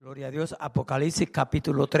Gloria a Dios. Apocalipsis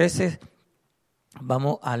capítulo 13.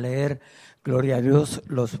 Vamos a leer, gloria a Dios,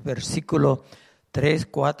 los versículos 3,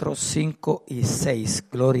 4, 5 y 6.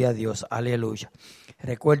 Gloria a Dios. Aleluya.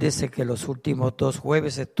 Recuérdese que los últimos 2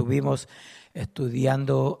 jueves estuvimos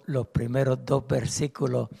estudiando los primeros 2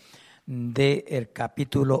 versículos del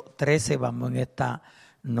capítulo 13. Vamos en esta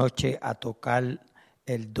noche a tocar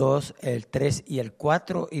el 2, el 3 y el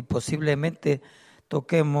 4 y posiblemente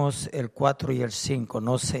toquemos el 4 y el 5,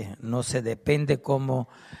 no sé, depende cómo,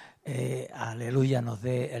 aleluya, nos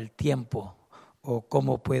dé el tiempo o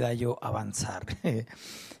cómo pueda yo avanzar.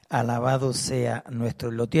 Alabado sea nuestro,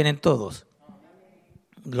 ¿lo tienen todos?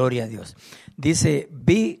 Gloria a Dios. Dice,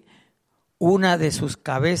 vi una de sus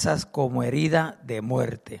cabezas como herida de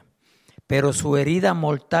muerte, pero su herida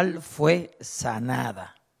mortal fue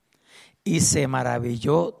sanada. Y se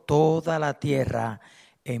maravilló toda la tierra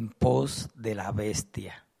en pos de la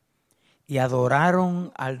bestia. Y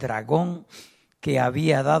adoraron al dragón que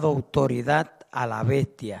había dado autoridad a la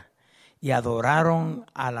bestia. Y adoraron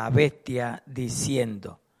a la bestia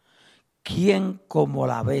diciendo, ¿quién como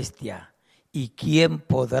la bestia? ¿Y quién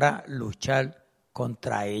podrá luchar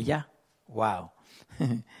contra ella? Wow.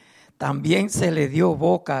 También se le dio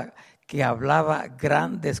boca que hablaba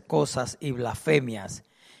grandes cosas y blasfemias.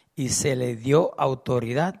 Y se le dio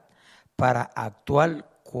autoridad para actuar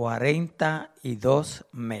 42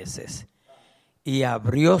 meses. Y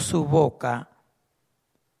abrió su boca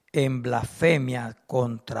en blasfemia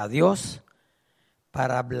contra Dios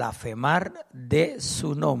para blasfemar de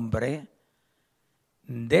su nombre,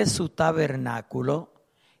 de su tabernáculo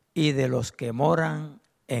y de los que moran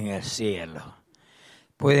en el cielo.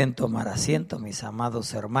 Pueden tomar asiento, mis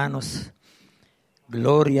amados hermanos.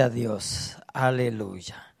 Gloria a Dios.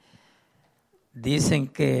 Aleluya. Dicen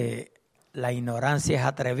que la ignorancia es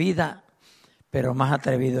atrevida, pero más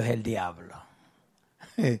atrevido es el diablo.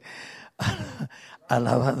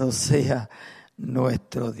 Alabado sea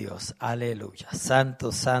nuestro Dios. Aleluya.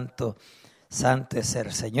 Santo, santo, santo es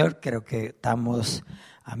el Señor. Creo que estamos,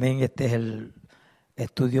 amén, este es el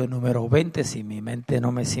estudio número 20, si mi mente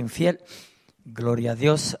no me es infiel. Gloria a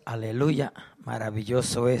Dios, aleluya.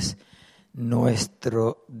 Maravilloso es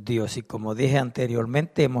nuestro Dios. Y como dije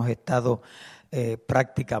anteriormente, hemos estado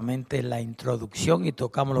prácticamente en la introducción y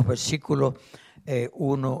tocamos los versículos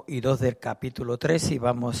 1 y 2 del capítulo 3 y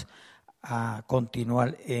vamos a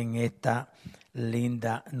continuar en esta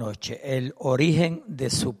linda noche. El origen de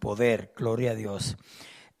su poder, gloria a Dios.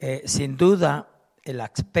 Sin duda, el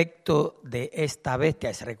aspecto de esta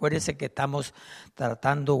bestia, recuérdense que estamos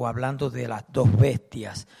tratando o hablando de las 2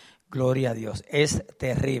 bestias, gloria a Dios, es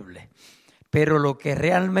terrible. Pero lo que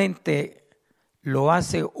realmente lo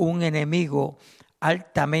hace un enemigo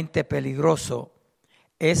altamente peligroso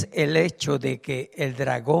es el hecho de que el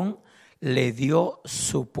dragón le dio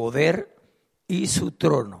su poder y su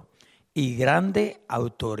trono y grande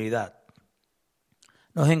autoridad.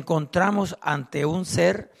 Nos encontramos ante un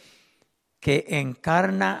ser que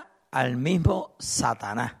encarna al mismo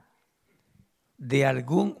Satanás. De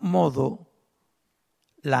algún modo,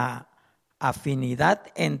 la afinidad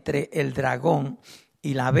entre el dragón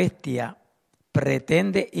y la bestia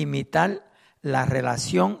pretende imitar la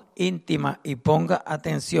relación íntima, y ponga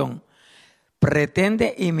atención,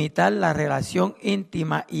 pretende imitar la relación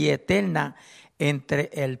íntima y eterna entre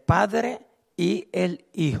el Padre y el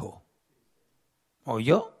Hijo.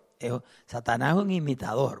 ¿Oyó? Satanás es un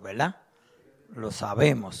imitador, ¿verdad? Lo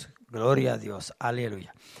sabemos, gloria a Dios,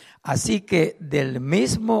 aleluya. Así que del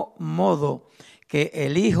mismo modo que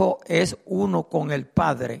el Hijo es uno con el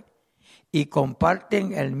Padre y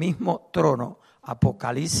comparten el mismo trono,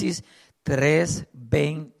 Apocalipsis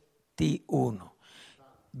 3:21.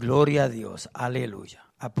 Gloria a Dios, aleluya.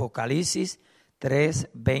 Apocalipsis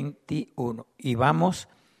 3:21. Y vamos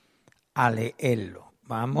a leerlo,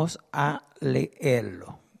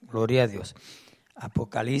 gloria a Dios.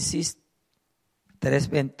 Apocalipsis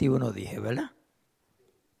 3:21 dije, ¿verdad?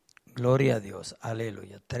 Gloria a Dios,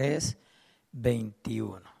 aleluya.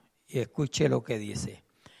 3:21. Y escuche lo que dice.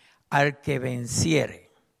 Al que venciere,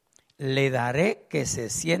 le daré que se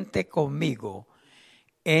siente conmigo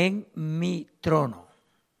en mi trono.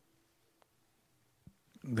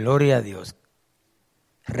 Gloria a Dios.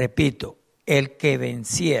 Repito, el que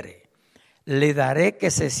venciere, le daré que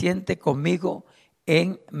se siente conmigo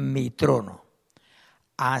en mi trono.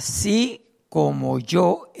 Así como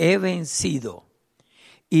yo he vencido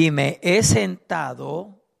y me he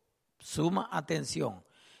sentado, suma atención,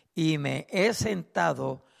 y me he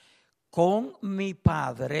sentado con mi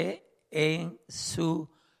Padre en su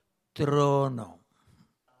trono.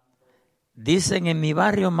 Dicen en mi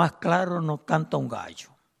barrio, más claro no canta un gallo.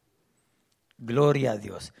 Gloria a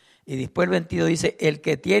Dios. Y después el 22 dice, el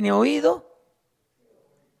que tiene oído,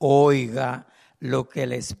 oiga lo que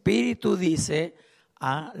el Espíritu dice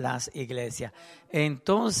a las iglesias.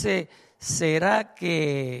 Entonces, ¿será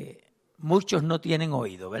que muchos no tienen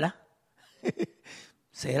oído, verdad?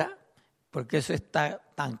 ¿Será? Porque eso está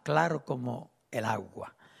tan claro como el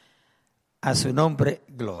agua. A su nombre,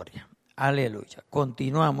 gloria. Aleluya.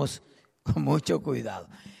 Continuamos con mucho cuidado.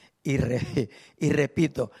 Y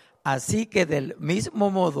repito, así que del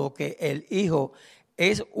mismo modo que el Hijo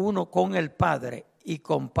es uno con el Padre y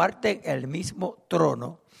comparten el mismo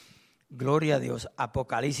trono, gloria a Dios,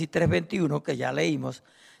 Apocalipsis 3:21 que ya leímos,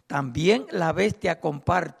 también la bestia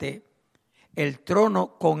comparte el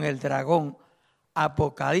trono con el dragón,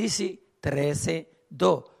 Apocalipsis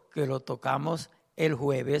 13:2, que lo tocamos el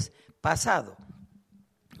jueves pasado.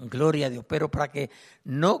 Gloria a Dios. Pero para que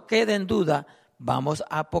no quede en duda, vamos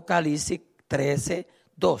a Apocalipsis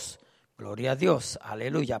 13:2. Gloria a Dios.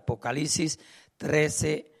 Aleluya. Apocalipsis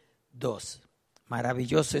 13:2.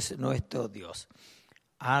 Maravilloso es nuestro Dios.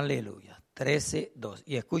 Aleluya. 13:2.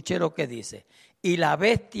 Y escuche lo que dice. Y la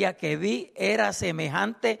bestia que vi era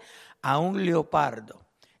semejante a un leopardo,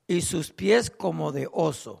 y sus pies como de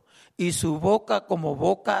oso, y su boca como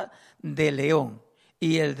boca de león.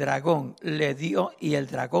 Y el dragón le dio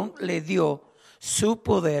su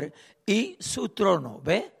poder y su trono.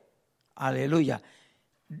 ¿Ve? Aleluya.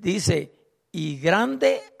 Dice, y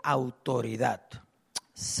grande autoridad.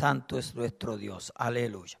 Santo es nuestro Dios.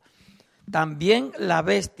 Aleluya. También la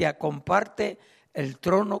bestia comparte el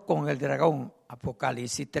trono con el dragón.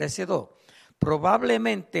 Apocalipsis 13:2.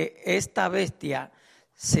 Probablemente esta bestia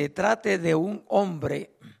se trate de un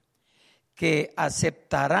hombre que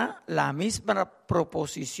aceptará la misma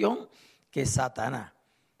proposición que Satanás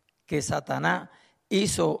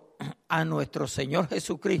hizo a nuestro Señor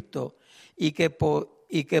Jesucristo y que por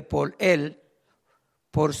él,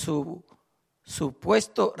 por su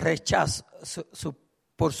supuesto rechazo,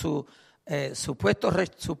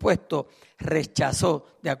 supuesto rechazó,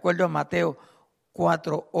 de acuerdo a Mateo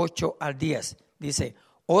 4:8 al 10. Dice,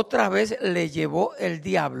 otra vez le llevó el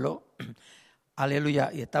diablo.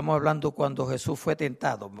 Aleluya, y estamos hablando cuando Jesús fue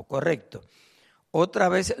tentado, correcto. Otra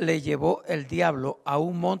vez le llevó el diablo a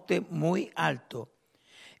un monte muy alto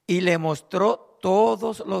y le mostró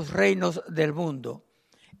todos los reinos del mundo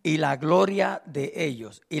y la gloria de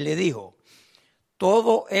ellos. Y le dijo,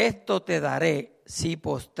 todo esto te daré si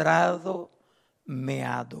postrado me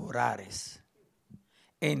adorares.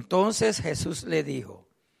 Entonces Jesús le dijo,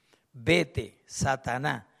 vete,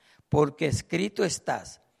 Satanás, porque escrito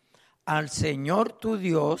estás, al Señor tu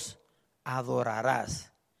Dios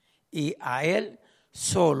adorarás y a Él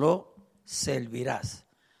solo servirás.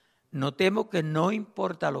 Notemos que no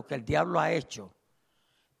importa lo que el diablo ha hecho,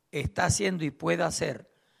 está haciendo y puede hacer,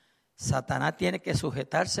 Satanás tiene que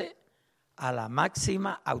sujetarse a la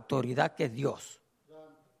máxima autoridad que es Dios.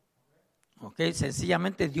 ¿Okay?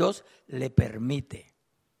 Sencillamente Dios le permite,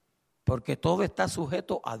 porque todo está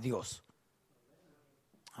sujeto a Dios.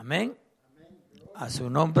 Amén. A su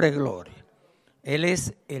nombre, gloria. Él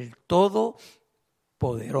es el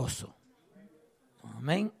Todopoderoso.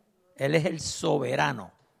 Amén. Él es el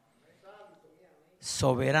soberano.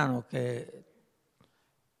 Soberano, que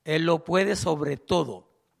Él lo puede sobre todo.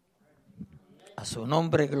 A su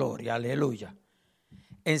nombre, gloria. Aleluya.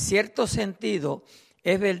 En cierto sentido,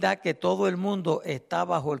 es verdad que todo el mundo está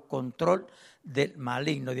bajo el control del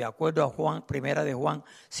maligno, de acuerdo a primera de Juan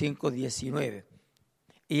 5:19.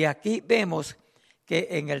 Y aquí vemos que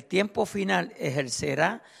en el tiempo final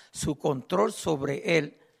ejercerá su control sobre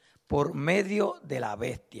él por medio de la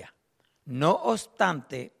bestia. No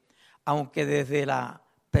obstante, aunque desde la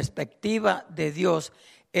perspectiva de Dios,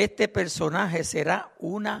 este personaje será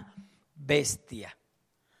una bestia,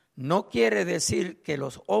 no quiere decir que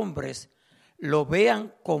los hombres lo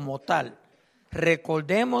vean como tal.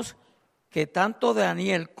 Recordemos que tanto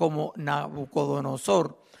Daniel como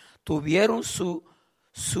Nabucodonosor tuvieron su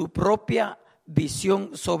propia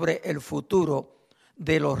visión sobre el futuro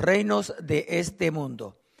de los reinos de este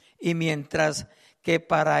mundo. Y mientras que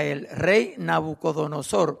para el rey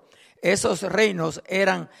Nabucodonosor esos reinos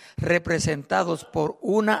eran representados por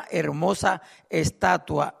una hermosa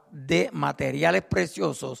estatua de materiales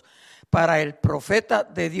preciosos, para el profeta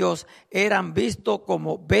de Dios eran vistos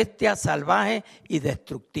como bestias salvajes y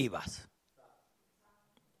destructivas.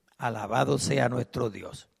 Alabado sea nuestro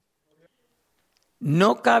Dios.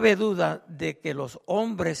 No cabe duda de que los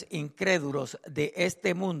hombres incrédulos de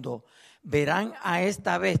este mundo verán a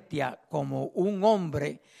esta bestia como un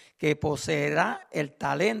hombre que poseerá el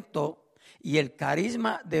talento y el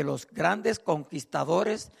carisma de los grandes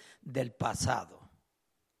conquistadores del pasado.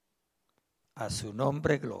 A su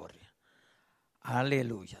nombre, gloria.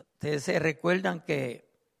 Aleluya. Ustedes se recuerdan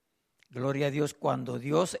que, gloria a Dios, cuando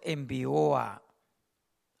Dios envió a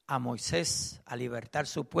Moisés a libertar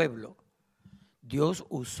su pueblo, Dios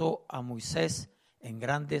usó a Moisés en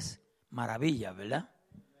grandes maravillas, ¿verdad?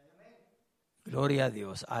 Gloria a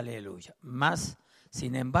Dios, aleluya. Más,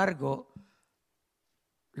 sin embargo,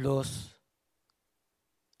 los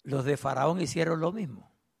de Faraón hicieron lo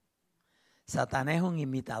mismo. Satanás es un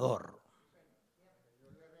imitador.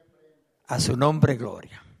 A su nombre,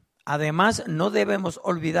 gloria. Además, no debemos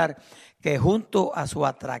olvidar que junto a su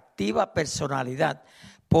atractiva personalidad,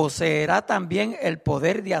 poseerá también el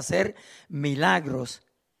poder de hacer milagros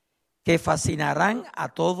que fascinarán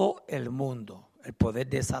a todo el mundo. El poder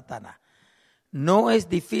de Satanás. No es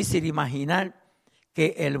difícil imaginar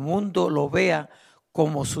que el mundo lo vea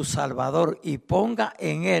como su Salvador y ponga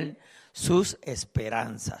en él sus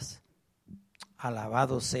esperanzas.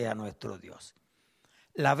 Alabado sea nuestro Dios.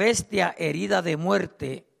 La bestia herida de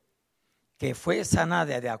muerte que fue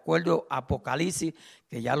sanada de acuerdo a Apocalipsis,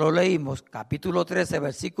 que ya lo leímos, capítulo 13,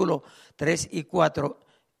 versículos 3 y 4,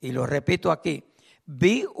 y lo repito aquí.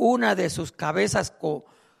 Vi una de sus cabezas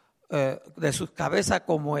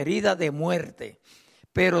como herida de muerte,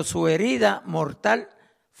 pero su herida mortal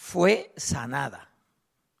fue sanada.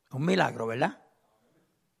 Un milagro, ¿verdad?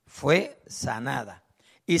 Fue sanada.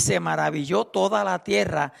 Y se maravilló toda la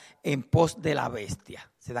tierra en pos de la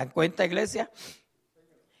bestia. ¿Se dan cuenta, iglesia?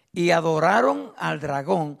 Y adoraron al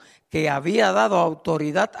dragón que había dado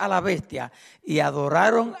autoridad a la bestia, y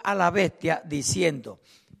adoraron a la bestia diciendo,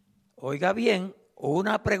 oiga bien,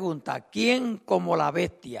 una pregunta, ¿quién como la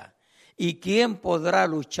bestia y quién podrá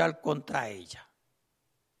luchar contra ella?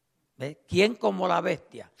 ¿Ve? ¿Quién como la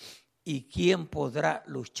bestia y quién podrá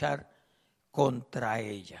luchar contra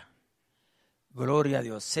ella? Gloria a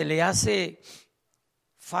Dios. Se le hace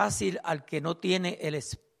fácil al que no tiene el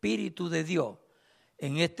Espíritu de Dios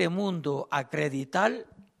en este mundo acreditar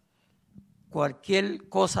cualquier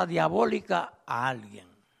cosa diabólica a alguien.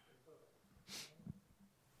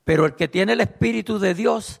 Pero el que tiene el Espíritu de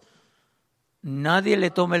Dios, nadie le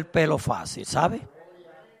toma el pelo fácil, ¿sabe?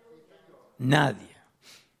 Nadie.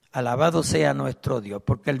 Alabado sea nuestro Dios,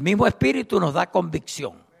 porque el mismo Espíritu nos da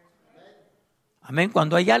convicción. Amén.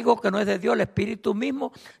 Cuando hay algo que no es de Dios, el Espíritu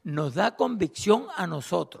mismo nos da convicción a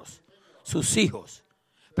nosotros, sus hijos.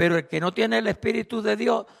 Pero el que no tiene el Espíritu de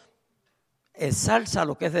Dios, ensalza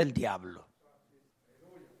lo que es del diablo.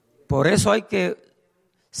 Por eso hay que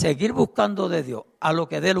seguir buscando de Dios a lo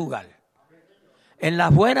que dé lugar. En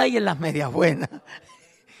las buenas y en las medias buenas.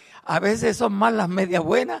 A veces son más las medias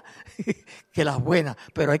buenas que las buenas,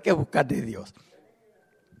 pero hay que buscar de Dios.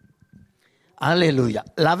 Aleluya.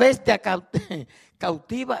 La bestia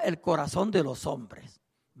cautiva el corazón de los hombres.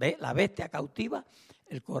 ¿Ve? La bestia cautiva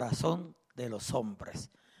el corazón de los hombres.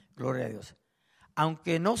 Gloria a Dios.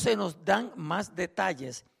 Aunque no se nos dan más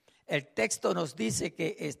detalles, el texto nos dice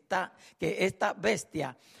que esta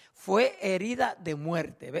bestia fue herida de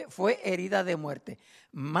muerte. ¿Ve? Fue herida de muerte.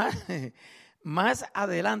 Más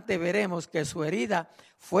adelante veremos que su herida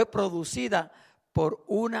fue producida por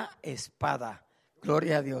una espada.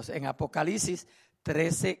 Gloria a Dios. En Apocalipsis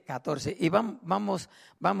 13, 14. Y vamos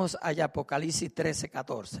allá, Apocalipsis 13,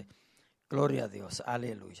 14. Gloria a Dios.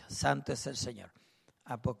 Aleluya. Santo es el Señor.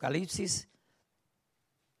 Apocalipsis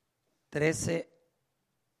 13,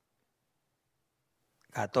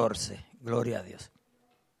 14. Gloria a Dios.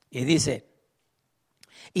 Y dice,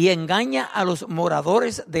 y engaña a los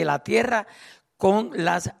moradores de la tierra con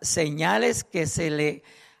las señales que se le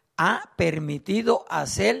ha permitido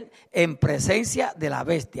hacer en presencia de la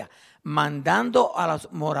bestia, mandando a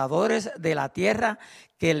los moradores de la tierra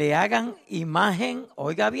que le hagan imagen,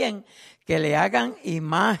 oiga bien, que le hagan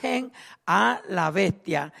imagen a la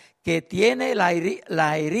bestia que tiene la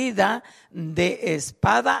herida de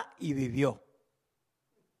espada y vivió.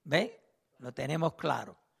 ¿Ve? Lo tenemos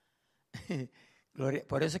claro.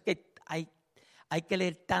 Por eso es que hay que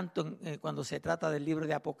leer tanto cuando se trata del libro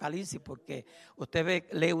de Apocalipsis, porque usted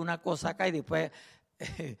lee una cosa acá y después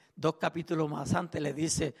 2 capítulos más antes le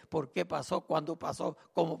dice por qué pasó, cuándo pasó,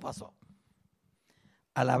 cómo pasó.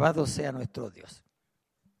 Alabado sea nuestro Dios.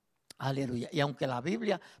 Aleluya. Y aunque la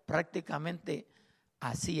Biblia prácticamente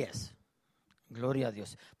así es, gloria a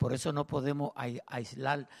Dios. Por eso no podemos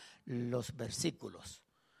aislar los versículos.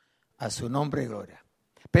 A su nombre, gloria.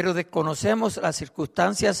 Pero desconocemos las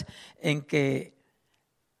circunstancias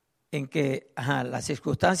las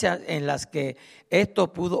circunstancias en las que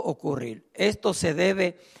esto pudo ocurrir. Esto se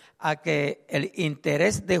debe a que el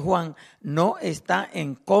interés de Juan no está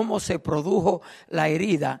en cómo se produjo la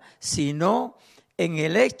herida, sino en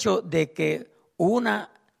el hecho de que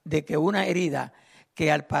una de que una herida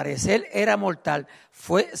que al parecer era mortal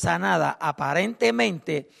fue sanada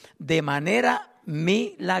aparentemente de manera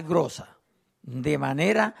milagrosa. De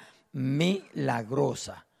manera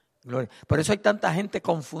milagrosa. Por eso hay tanta gente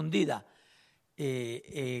confundida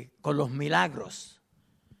con los milagros.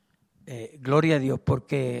 Gloria a Dios,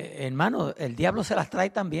 porque hermano, el diablo se las trae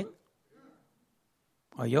también.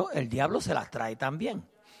 ¿Oyó? El diablo se las trae también.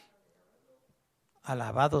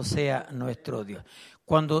 Alabado sea nuestro Dios.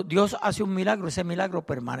 Cuando Dios hace un milagro, ese milagro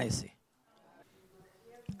permanece.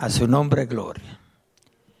 A su nombre, gloria.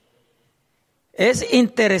 Es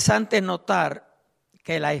interesante notar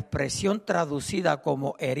que la expresión traducida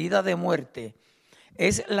como herida de muerte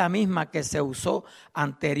es la misma que se usó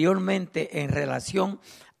anteriormente en relación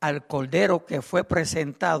al cordero que fue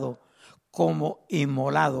presentado como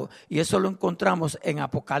inmolado. Y eso lo encontramos en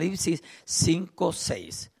Apocalipsis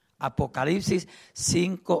 5:6. Apocalipsis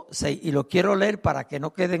 5:6. Y lo quiero leer para que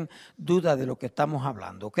no queden dudas de lo que estamos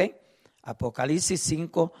hablando, ¿ok? Apocalipsis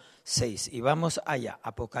 5:6. Y vamos allá.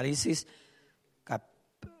 Apocalipsis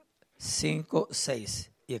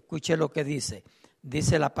 5:6. Y escuche lo que dice.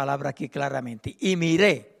 Dice la palabra aquí claramente. Y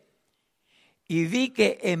miré, y vi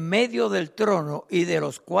que en medio del trono y de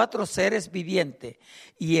los 4 seres vivientes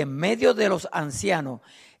y en medio de los ancianos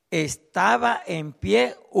estaba en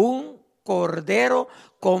pie un cordero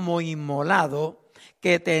como inmolado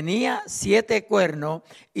que tenía 7 cuernos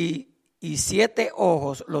y 7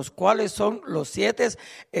 ojos, los cuales son los 7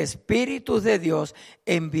 espíritus de Dios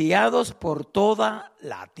enviados por toda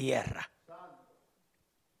la tierra.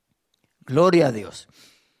 Gloria a Dios.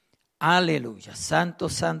 Aleluya. Santo,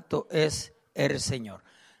 santo es el Señor.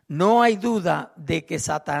 No hay duda de que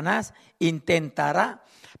Satanás intentará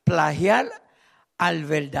plagiar al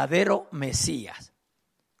verdadero Mesías.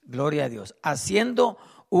 Gloria a Dios. Haciendo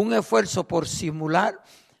un esfuerzo por simular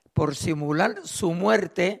su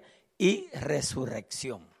muerte y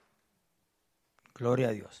resurrección. Gloria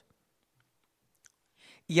a Dios.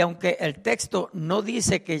 Y aunque el texto no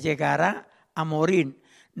dice que llegará a morir,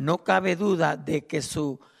 no cabe duda de que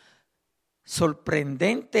su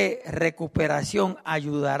sorprendente recuperación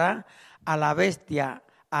ayudará a la bestia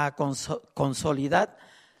a consolidar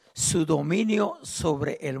su dominio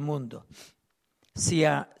sobre el mundo. Si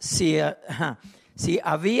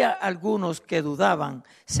había algunos que dudaban,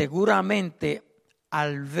 seguramente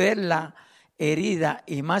al ver la herida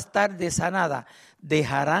y más tarde sanada,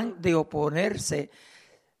 dejarán de oponer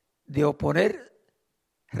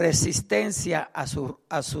resistencia a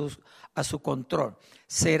su control.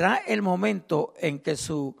 Será el momento en que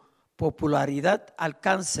su popularidad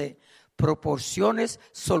alcance proporciones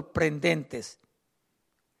sorprendentes.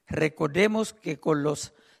 Recordemos que con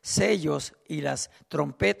los sellos y las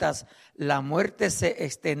trompetas la muerte se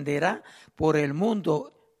extenderá por el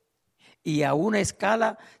mundo y a una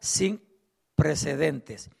escala sin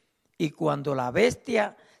precedentes. Y cuando la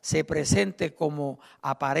bestia se presente como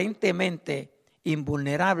aparentemente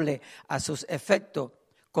invulnerable a sus efectos,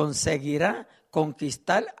 conseguirá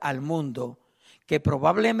conquistar al mundo, que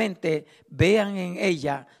probablemente vean en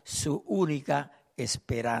ella su única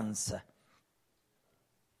esperanza.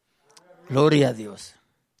 Gloria a Dios.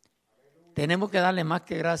 Tenemos que darle más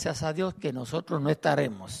que gracias a Dios que nosotros no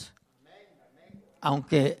estaremos.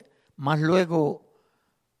 Aunque más luego,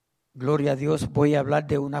 gloria a Dios, voy a hablar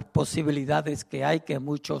de unas posibilidades que hay que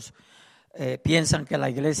muchos piensan que la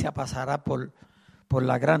iglesia pasará por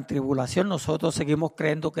la gran tribulación. Nosotros seguimos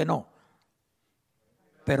creyendo que no.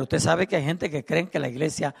 Pero usted sabe que hay gente que cree que la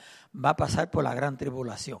iglesia va a pasar por la gran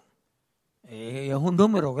tribulación. Es un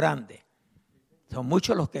número grande. Son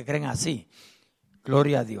muchos los que creen así.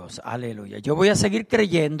 Gloria a Dios. Aleluya. Yo voy a seguir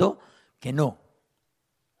creyendo que no.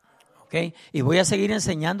 ¿Ok? Y voy a seguir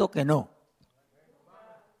enseñando que no.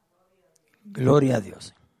 Gloria a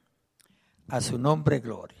Dios. A su nombre,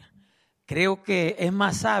 gloria. Creo que es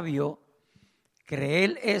más sabio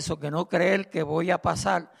creer eso que no creer que voy a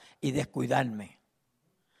pasar y descuidarme.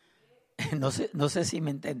 No sé si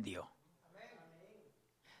me entendió.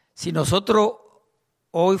 Si nosotros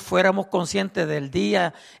hoy fuéramos conscientes del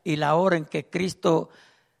día y la hora en que Cristo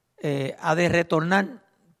ha de retornar,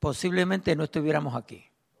 posiblemente no estuviéramos aquí.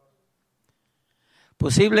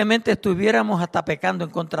 Posiblemente estuviéramos hasta pecando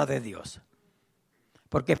en contra de Dios.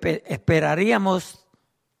 Porque esperaríamos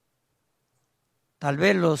tal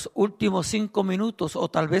vez los últimos 5 minutos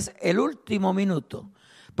o tal vez el último minuto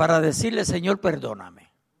para decirle, Señor,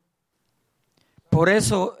 perdóname. Por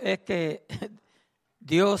eso es que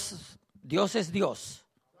Dios es Dios.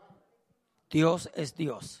 Dios es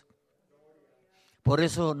Dios. Por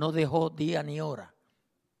eso no dejó día ni hora.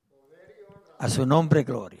 A su nombre,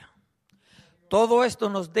 gloria. Todo esto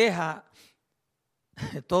nos deja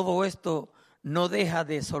todo esto no deja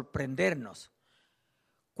de sorprendernos.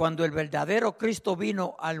 Cuando el verdadero Cristo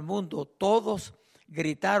vino al mundo, todos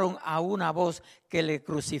gritaron a una voz que le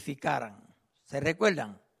crucificaran. ¿Se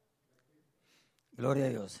recuerdan? Gloria a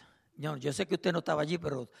Dios. Yo sé que usted no estaba allí,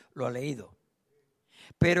 pero lo ha leído.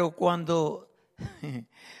 Pero cuando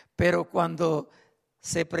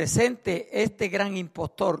se presente este gran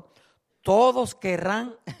impostor, todos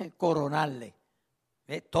querrán coronarle.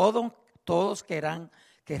 Todos querrán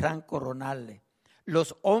coronarle.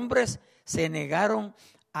 Los hombres se negaron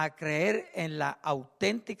a creer en la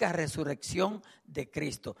auténtica resurrección de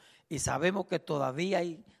Cristo. Y sabemos que todavía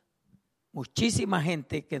hay muchísima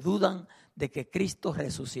gente que dudan de que Cristo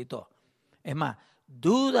resucitó. Es más,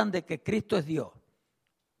 dudan de que Cristo es Dios.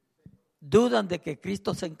 Dudan de que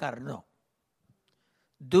Cristo se encarnó.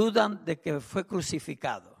 Dudan de que fue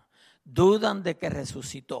crucificado. Dudan de que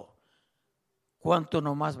resucitó. ¿Cuánto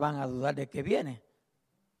nomás van a dudar de que viene?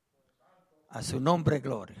 A su nombre,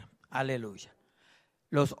 gloria. Aleluya.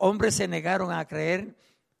 Los hombres se negaron a creer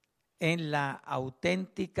en la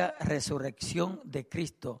auténtica resurrección de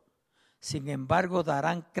Cristo. Sin embargo,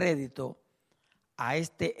 darán crédito a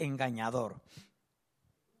este engañador.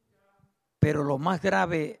 Pero lo más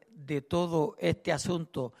grave de todo este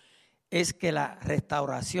asunto es que la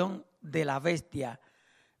restauración de la bestia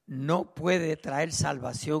no puede traer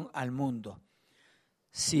salvación al mundo,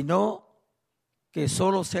 sino que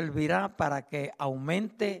solo servirá para que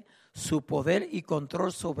aumente su poder y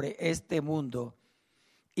control sobre este mundo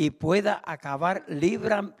y pueda acabar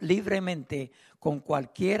libremente con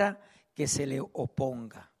cualquiera que se le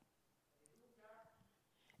oponga.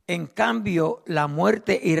 En cambio, la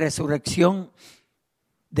muerte y resurrección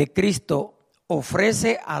de Cristo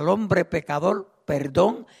ofrece al hombre pecador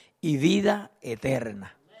perdón y vida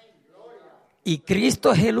eterna. Y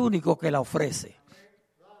Cristo es el único que la ofrece.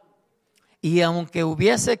 Y aunque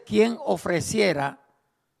hubiese quien ofreciera,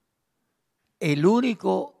 el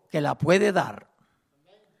único que la puede dar,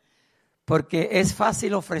 porque es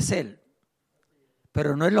fácil ofrecer,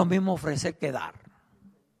 pero no es lo mismo ofrecer que dar.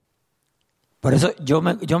 Por eso yo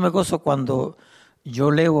me gozo cuando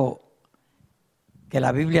yo leo que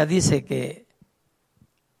la Biblia dice que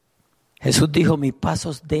Jesús dijo, mis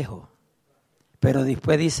pasos dejo, pero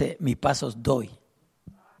después dice, mis pasos doy.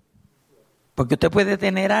 Porque usted puede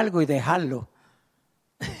tener algo y dejarlo.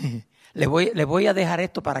 Le voy a dejar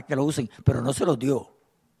esto para que lo usen, pero no se lo dio.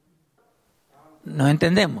 ¿Nos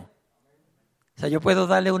entendemos? O sea, yo puedo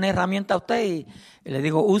darle una herramienta a usted y le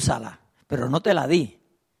digo, úsala, pero no te la di.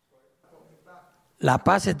 La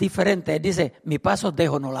paz es diferente. Él dice, mis pasos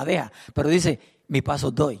dejo, no la deja, pero dice, mis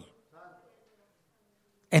pasos doy.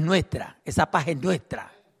 Es nuestra, esa paz es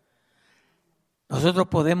nuestra. Nosotros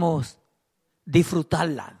podemos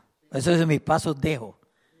disfrutarla. Eso es, mis pasos dejo.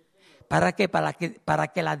 ¿Para qué? Para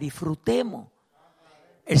que la disfrutemos.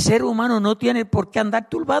 El ser humano no tiene por qué andar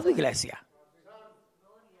turbado, iglesia.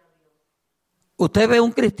 Usted ve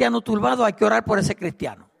un cristiano turbado, hay que orar por ese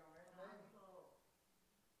cristiano.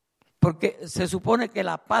 Porque se supone que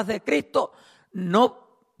la paz de Cristo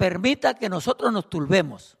no permita que nosotros nos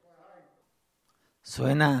turbemos.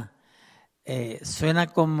 Suena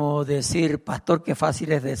como decir, pastor, qué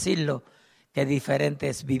fácil es decirlo, qué diferente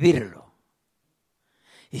es vivirlo.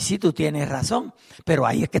 Y sí, tú tienes razón, pero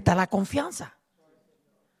ahí es que está la confianza.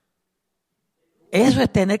 Eso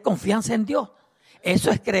es tener confianza en Dios. Eso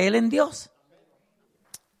es creer en Dios.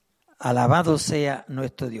 Alabado sea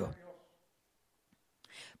nuestro Dios.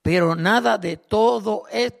 Pero nada de todo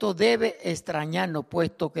esto debe extrañarnos,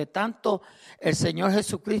 puesto que tanto el Señor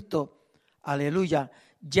Jesucristo, aleluya,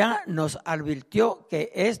 ya nos advirtió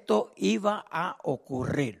que esto iba a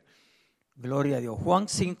ocurrir. Gloria a Dios. Juan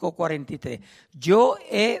 5:43. Yo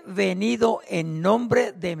he venido en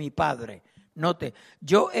nombre de mi Padre. Note,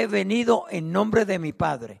 yo he venido en nombre de mi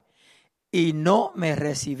Padre y no me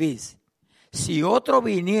recibís. Si otro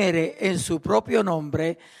viniere en su propio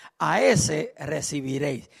nombre, a ese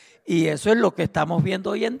recibiréis. Y eso es lo que estamos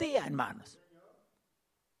viendo hoy en día, hermanos.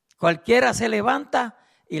 Cualquiera se levanta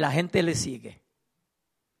y la gente le sigue.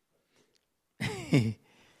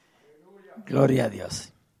 Gloria a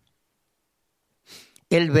Dios.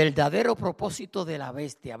 El verdadero propósito de la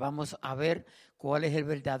bestia. Vamos a ver cuál es el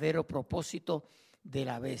verdadero propósito de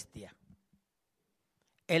la bestia.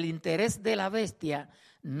 El interés de la bestia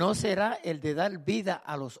no será el de dar vida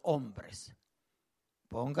a los hombres.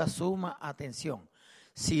 Ponga suma atención.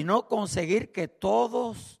 Sino conseguir que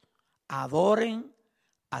todos adoren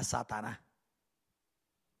a Satanás.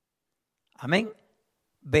 Amén.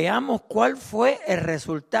 Veamos cuál fue el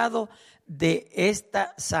resultado de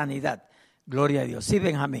esta sanidad. Gloria a Dios. Sí,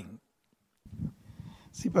 Benjamín.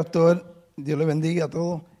 Sí, pastor. Dios le bendiga a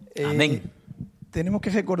todos. Amén. Tenemos que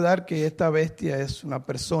recordar que esta bestia es una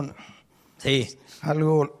persona. Sí.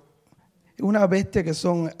 Una bestia que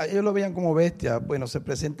ellos lo veían como bestia. Bueno, se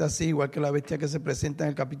presenta así, igual que la bestia que se presenta en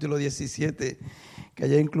el capítulo 17, que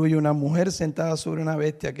allá incluye una mujer sentada sobre una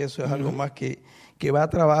bestia, que eso es algo más que va a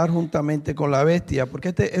trabajar juntamente con la bestia, porque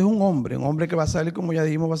este es un hombre que va a salir, como ya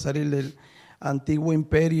dijimos, va a salir del antiguo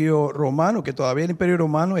imperio romano, que todavía el imperio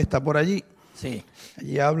romano está por allí. Sí.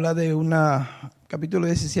 Allí habla de capítulo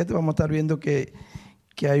 17, vamos a estar viendo que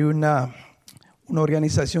hay una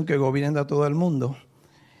organización que gobierna a todo el mundo.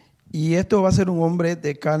 Y esto va a ser un hombre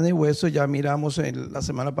de carne y hueso. Ya miramos la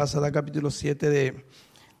semana pasada capítulo 7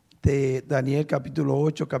 de Daniel, capítulo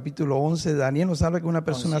 8, capítulo 11. Daniel nos habla que una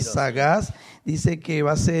persona sagaz, dice que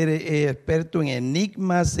va a ser experto en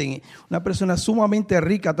enigmas, una persona sumamente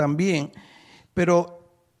rica también, pero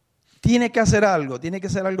tiene que hacer algo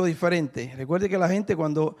diferente. Recuerde que la gente,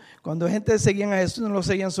 cuando gente seguían a Jesús, no lo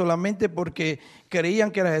seguían solamente porque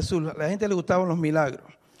creían que era Jesús. A la gente le gustaban los milagros.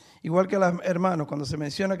 Igual que a los hermanos, cuando se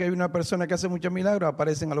menciona que hay una persona que hace muchos milagros,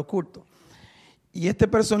 aparecen a los cultos. Y este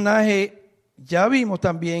personaje, ya vimos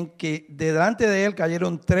también que delante de él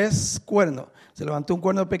cayeron 3 cuernos. Se levantó un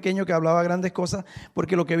cuerno pequeño que hablaba grandes cosas,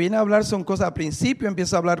 porque lo que viene a hablar son cosas, al principio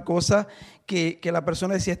empieza a hablar cosas que la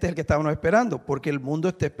persona decía, este es el que estábamos esperando, porque el mundo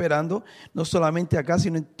está esperando, no solamente acá,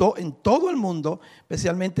 sino en todo el mundo,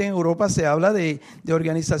 especialmente en Europa se habla de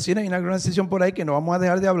organizaciones. Hay una organización por ahí que no vamos a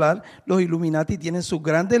dejar de hablar, los Illuminati tienen sus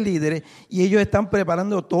grandes líderes y ellos están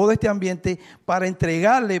preparando todo este ambiente para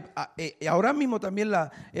entregarle, ahora mismo también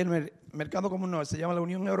el mercado común, se llama la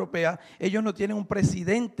Unión Europea, ellos no tienen un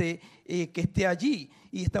presidente que esté allí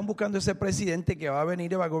y están buscando ese presidente que va a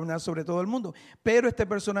venir y va a gobernar sobre todo el mundo, pero este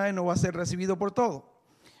personaje no va a ser recibido por todos.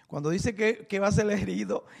 Cuando dice que va a ser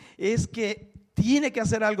elegido, es que tiene que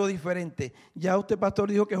hacer algo diferente. Ya usted,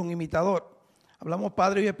 pastor, dijo que es un imitador. Hablamos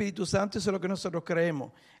Padre y Espíritu Santo, eso es lo que nosotros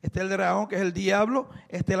creemos. Este es el dragón, que es el diablo,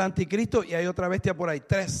 este es el anticristo, y hay otra bestia por ahí,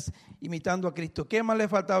 3 imitando a Cristo. ¿Qué más le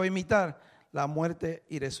faltaba imitar? La muerte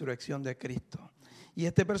y resurrección de Cristo. Y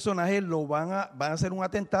este personaje van a hacer un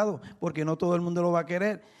atentado, porque no todo el mundo lo va a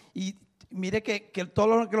querer. Y mire que todos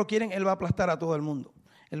los que lo quieren, él va a aplastar a todo el mundo.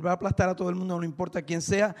 Él va a aplastar a todo el mundo, no importa quién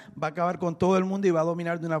sea, va a acabar con todo el mundo y va a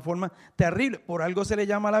dominar de una forma terrible. Por algo se le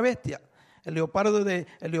llama la bestia. El leopardo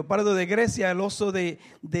de Grecia, el oso de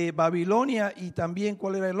Babilonia, y también,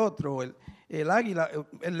 ¿cuál era el otro? El águila,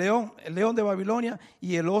 el león de Babilonia,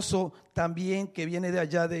 y el oso también que viene de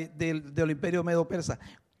allá del imperio medo-persa.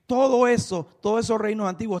 Todo eso, todos esos reinos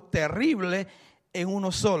antiguos terribles en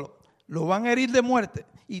uno solo. Lo van a herir de muerte.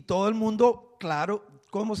 Y todo el mundo, claro,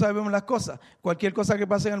 ¿cómo sabemos las cosas? Cualquier cosa que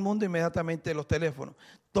pase en el mundo, inmediatamente los teléfonos.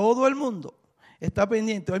 Todo el mundo está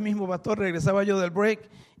pendiente. Hoy mismo, pastor, regresaba yo del break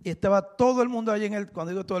y estaba todo el mundo allí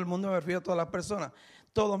cuando digo todo el mundo me refiero a todas las personas.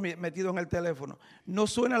 Todos metidos en el teléfono. No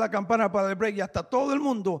suena la campana para el break y hasta todo el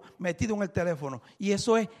mundo metido en el teléfono. Y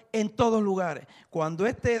eso es en todos lugares. Cuando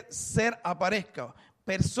este ser aparezca,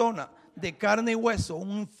 persona de carne y hueso,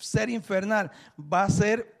 un ser infernal, va a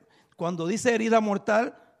ser, cuando dice herida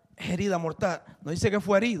mortal, es herida mortal. No dice que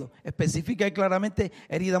fue herido, especifica ahí claramente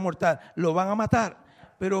herida mortal. Lo van a matar.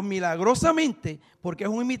 Pero milagrosamente, porque es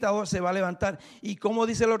un imitador, se va a levantar. Y como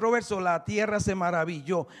dice el otro verso, la tierra se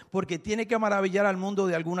maravilló, porque tiene que maravillar al mundo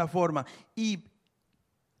de alguna forma. Y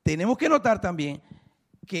tenemos que notar también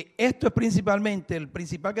que esto es principalmente, el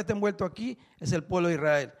principal que está envuelto aquí es el pueblo de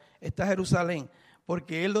Israel. Está Jerusalén,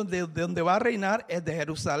 porque él donde va a reinar es de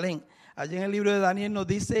Jerusalén. Allí en el libro de Daniel nos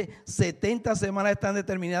dice 70 semanas están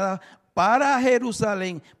determinadas para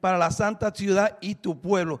Jerusalén, para la santa ciudad y tu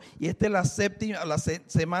pueblo. Y esta es la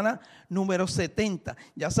semana número 70.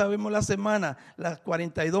 Ya sabemos la semana, las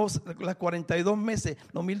 42 meses,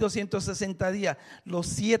 los 1260 días, los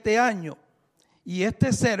 7 años. Y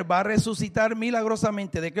este ser va a resucitar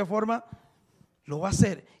milagrosamente. ¿De qué forma? Lo va a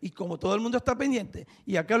hacer. Y como todo el mundo está pendiente,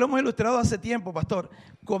 y acá lo hemos ilustrado hace tiempo, pastor,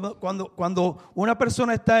 cuando una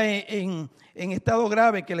persona está en estado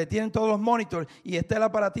grave, que le tienen todos los monitores y está el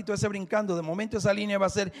aparatito ese brincando, de momento esa línea va a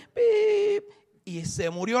ser pip, y se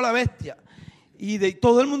murió la bestia. Y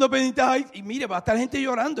todo el mundo pendiente, ay, y mire, va a estar gente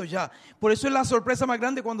llorando ya. Por eso es la sorpresa más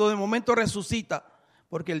grande cuando de momento resucita,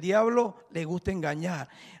 porque el diablo le gusta engañar.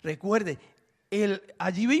 Recuerde,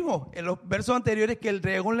 allí vimos en los versos anteriores que el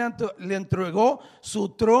dragón le entregó su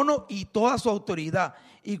trono y toda su autoridad.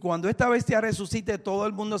 Y cuando esta bestia resucite, todo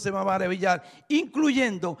el mundo se va a maravillar,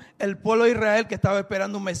 incluyendo el pueblo de Israel que estaba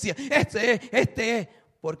esperando un Mesías. Este es,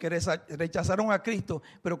 porque rechazaron a Cristo,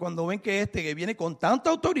 pero cuando ven que que viene con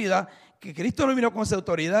tanta autoridad, que Cristo no vino con esa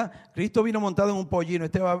autoridad, Cristo vino montado en un pollino,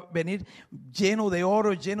 va a venir lleno de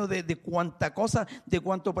oro, lleno de cuanta cosa, de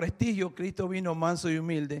cuanto prestigio. Cristo vino manso y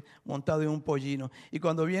humilde, montado en un pollino. Y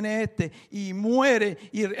cuando viene y muere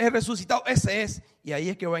y es resucitado, ese es. Y ahí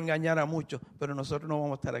es que va a engañar a muchos, pero nosotros no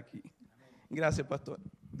vamos a estar aquí. Gracias, pastor.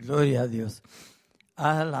 Gloria a Dios.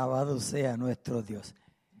 Alabado sea nuestro Dios.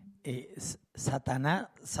 Satanás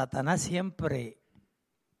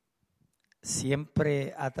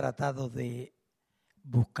siempre ha tratado de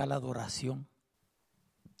buscar la adoración.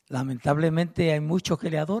 Lamentablemente hay muchos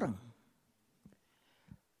que le adoran.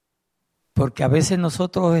 Porque a veces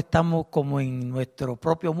nosotros estamos como en nuestro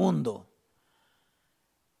propio mundo.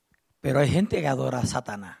 Pero hay gente que adora a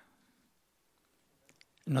Satanás.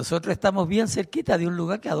 Nosotros estamos bien cerquita de un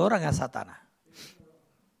lugar que adoran a Satanás.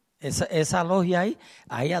 Esa logia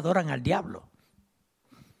ahí adoran al diablo.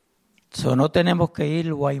 No tenemos que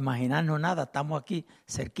ir o a imaginarnos nada, estamos aquí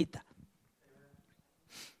cerquita.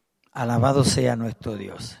 Alabado sea nuestro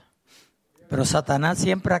Dios. Pero Satanás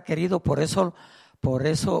siempre ha querido, por eso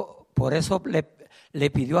le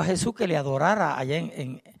pidió a Jesús que le adorara allá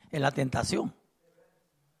en la tentación.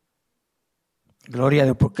 Gloria a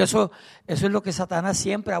Dios, porque eso es lo que Satanás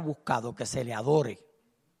siempre ha buscado, que se le adore.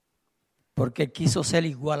 Porque él quiso ser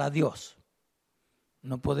igual a Dios.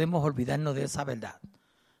 No podemos olvidarnos de esa verdad.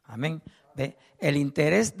 Amén. ¿Ve? El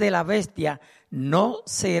interés de la bestia no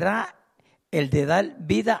será el de dar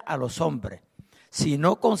vida a los hombres,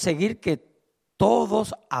 sino conseguir que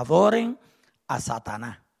todos adoren a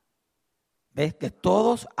Satanás. ¿Ves? Que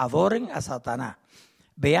todos adoren a Satanás.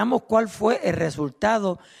 Veamos cuál fue el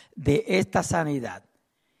resultado de esta sanidad.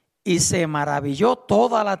 Y se maravilló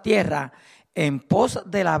toda la tierra en pos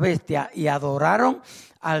de la bestia y adoraron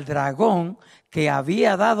al dragón que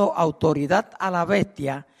había dado autoridad a la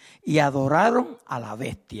bestia y adoraron a la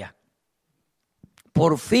bestia.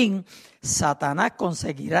 Por fin, Satanás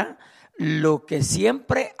conseguirá lo que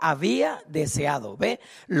siempre había deseado. ¿Ve?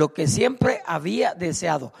 Lo que siempre había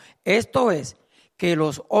deseado. Esto es, que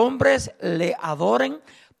los hombres le adoren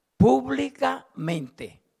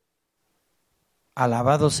públicamente.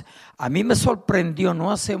 Alabados. A mí me sorprendió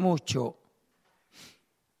no hace mucho,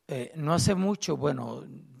 bueno,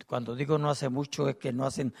 cuando digo no hace mucho es que no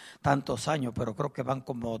hacen tantos años, pero creo que van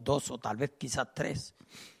como 2 o tal vez quizás 3.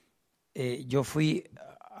 Yo fui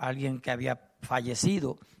a alguien que había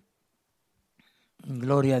fallecido,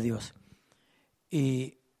 gloria a Dios,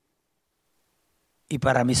 y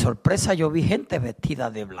para mi sorpresa yo vi gente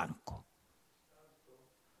vestida de blanco.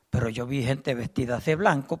 Pero yo vi gente vestida de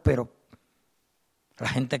blanco, pero la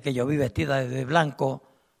gente que yo vi vestida de blanco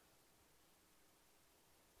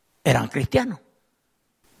eran cristianos.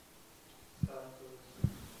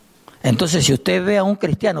 Entonces, si usted ve a un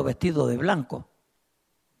cristiano vestido de blanco,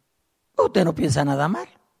 usted no piensa nada mal,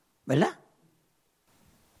 ¿verdad?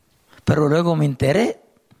 Pero luego me enteré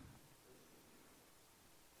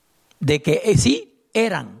de que sí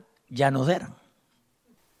eran, ya no eran.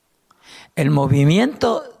 El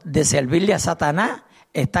movimiento de servirle a Satanás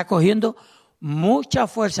está cogiendo mucha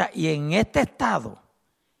fuerza y en este estado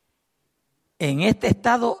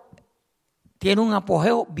tiene un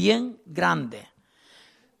apogeo bien grande.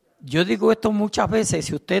 Yo digo esto muchas veces,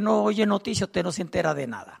 si usted no oye noticias, usted no se entera de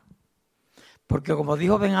nada. Porque como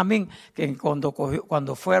dijo Benjamín, que cuando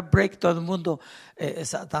fue al break todo el mundo,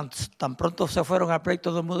 tan pronto se fueron al break,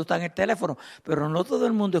 todo el mundo está en el teléfono, pero no todo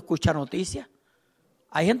el mundo escucha noticias.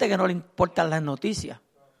 Hay gente que no le importan las noticias,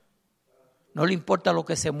 no le importa lo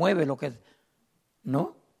que se mueve,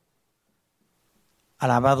 ¿no?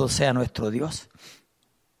 Alabado sea nuestro Dios.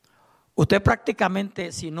 Usted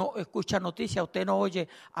prácticamente, si no escucha noticias, usted no oye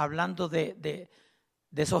hablando de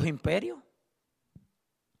esos imperios.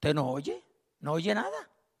 Usted no oye nada,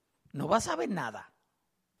 no va a saber nada.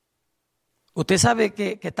 Usted sabe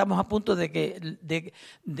que estamos a punto de que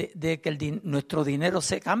nuestro dinero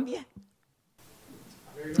se cambie.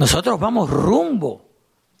 Nosotros vamos rumbo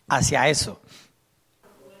hacia eso.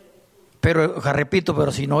 Pero repito,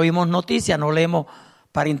 pero si no oímos noticias, no leemos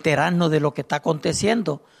para enterarnos de lo que está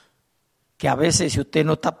aconteciendo, que a veces si usted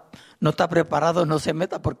no está preparado, no se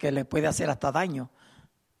meta porque le puede hacer hasta daño.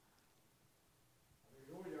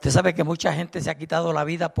 Usted sabe que mucha gente se ha quitado la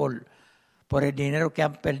vida por el dinero que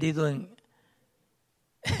han perdido en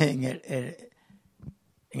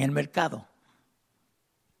el mercado.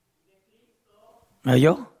 ¿Me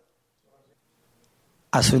oyó?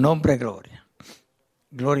 A su nombre, gloria.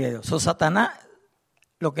 Gloria a Dios. Satanás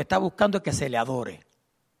lo que está buscando es que se le adore.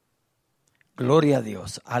 Gloria a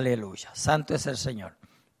Dios. Aleluya. Santo es el Señor.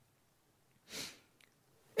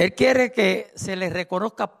 Él quiere que se le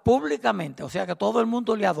reconozca públicamente, o sea, que todo el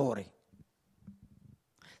mundo le adore.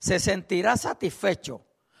 Se sentirá satisfecho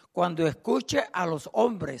cuando escuche a los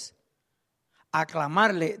hombres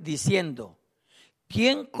aclamarle diciendo: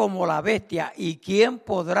 ¿quién como la bestia y quién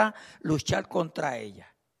podrá luchar contra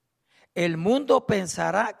ella? El mundo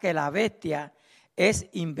pensará que la bestia es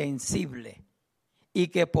invencible y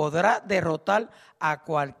que podrá derrotar a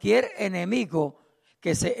cualquier enemigo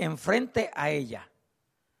que se enfrente a ella.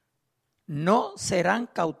 No serán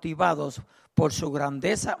cautivados por su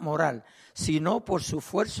grandeza moral, sino por su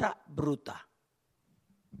fuerza bruta.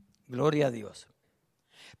 Gloria a Dios.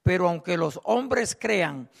 Pero aunque los hombres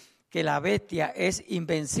crean que la bestia es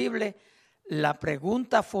invencible, la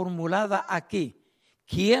pregunta formulada aquí: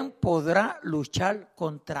 ¿quién podrá luchar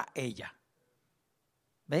contra ella?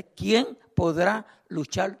 ¿Ves? ¿Quién podrá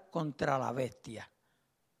luchar contra la bestia?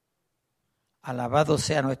 Alabado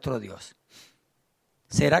sea nuestro Dios.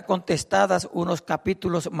 Será contestadas unos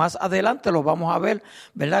capítulos más adelante, lo vamos a ver,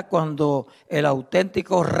 ¿verdad? Cuando el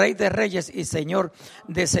auténtico Rey de Reyes y Señor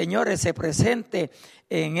de Señores se presente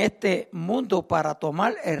en este mundo para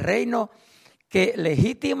tomar el reino que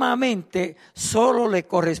legítimamente solo le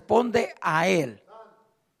corresponde a Él.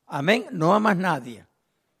 Amén, no a más nadie.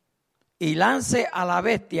 Y lance a la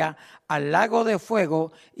bestia al lago de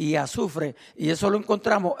fuego y azufre. Y eso lo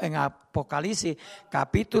encontramos en Apocalipsis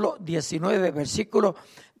capítulo 19, versículos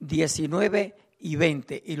 19 y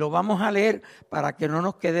 20. Y lo vamos a leer para que no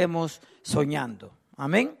nos quedemos soñando.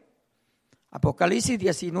 Amén. Apocalipsis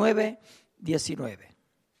 19, 19.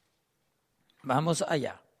 Vamos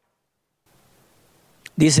allá.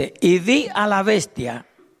 Dice: y vi a la bestia,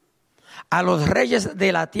 a los reyes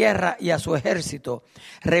de la tierra y a su ejército,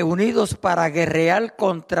 reunidos para guerrear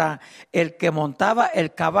contra el que montaba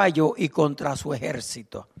el caballo y contra su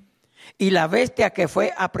ejército. Y la bestia que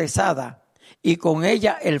fue apresada, y con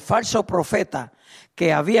ella el falso profeta,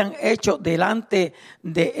 que habían hecho delante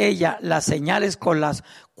de ella las señales con las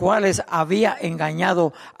cuales había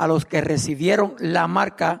engañado a los que recibieron la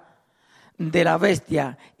marca de la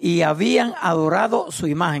bestia y habían adorado su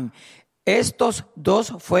imagen. Estos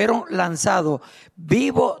dos fueron lanzados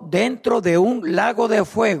vivos dentro de un lago de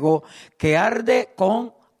fuego que arde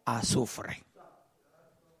con azufre.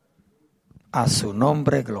 A su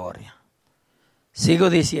nombre, gloria. Sigo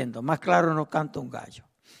diciendo, más claro no canta un gallo.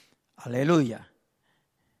 Aleluya.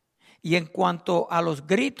 Y en cuanto a los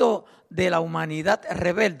gritos de la humanidad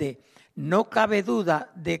rebelde, no cabe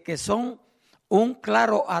duda de que son un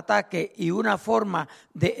claro ataque y una forma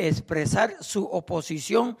de expresar su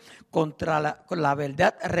oposición contra la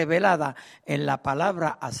verdad revelada en la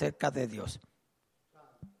palabra acerca de Dios.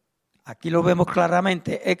 Aquí lo vemos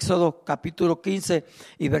claramente, Éxodo capítulo 15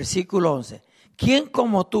 y versículo 11. ¿Quién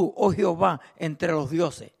como tú, oh Jehová, entre los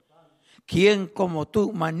dioses? ¿Quién como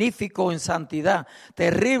tú, magnífico en santidad,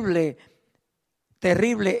 terrible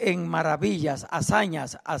en maravillas,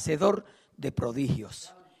 hazañas, hacedor de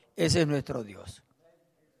prodigios? Ese es nuestro Dios.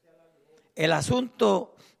 El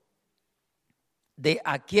asunto de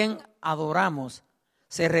a quién adoramos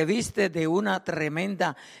se reviste de una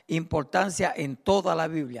tremenda importancia en toda la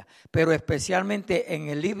Biblia, pero especialmente en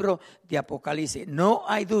el libro de Apocalipsis. No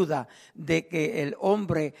hay duda de que el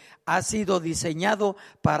hombre ha sido diseñado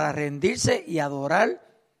para rendirse y adorar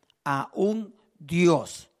a un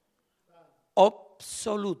Dios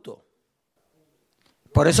absoluto.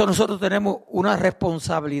 Por eso nosotros tenemos una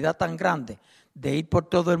responsabilidad tan grande de ir por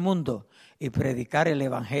todo el mundo y predicar el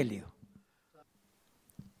evangelio.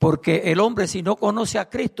 Porque el hombre, si no conoce a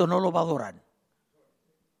Cristo, no lo va a adorar.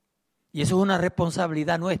 Y eso es una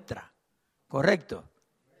responsabilidad nuestra, ¿correcto?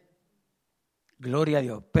 Gloria a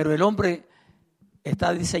Dios. Pero el hombre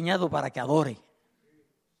está diseñado para que adore.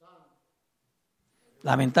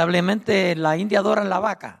 Lamentablemente la India adora la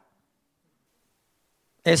vaca.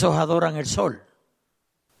 Esos adoran el sol.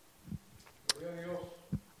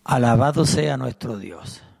 Alabado sea nuestro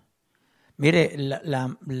Dios. Mire,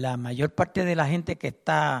 la mayor parte de la gente que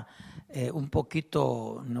está un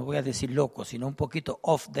poquito, no voy a decir loco, sino un poquito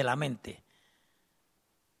off de la mente,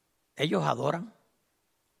 ellos adoran,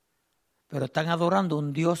 pero están adorando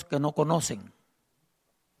un Dios que no conocen.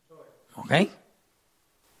 ¿Ok?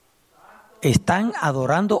 Están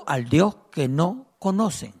adorando al Dios que no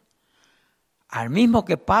conocen. Al mismo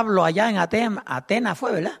que Pablo allá en Atenas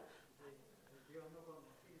fue, ¿verdad?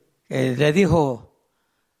 Le dijo,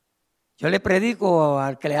 yo le predico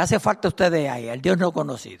al que le hace falta a ustedes ahí, el Dios no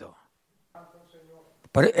conocido.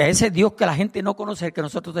 Pero ese Dios que la gente no conoce es el que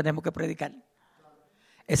nosotros tenemos que predicar.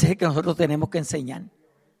 Ese es el que nosotros tenemos que enseñar.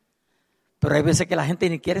 Pero hay veces que la gente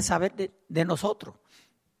ni quiere saber de nosotros.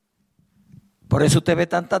 Por eso usted ve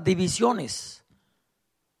tantas divisiones.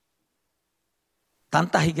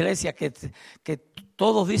 Tantas iglesias que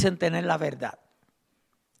todos dicen tener la verdad.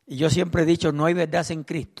 Y yo siempre he dicho, no hay verdad sin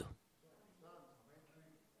Cristo.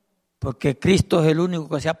 Porque Cristo es el único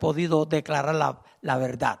que se ha podido declarar la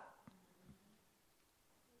verdad.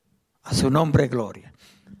 A su nombre, gloria.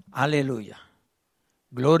 Aleluya.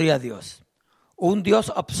 Gloria a Dios. Un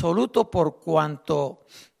Dios absoluto, por cuanto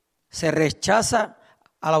se rechaza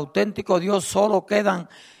al auténtico Dios, solo quedan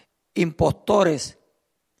impostores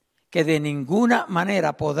que de ninguna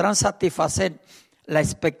manera podrán satisfacer la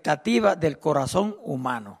expectativa del corazón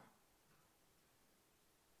humano.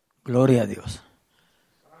 Gloria a Dios.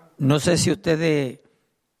 No sé si ustedes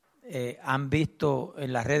han visto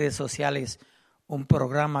en las redes sociales un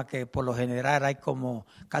programa que por lo general hay como,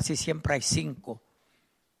 casi siempre hay 5,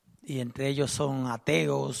 y entre ellos son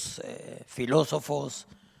ateos, filósofos.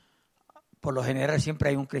 Por lo general siempre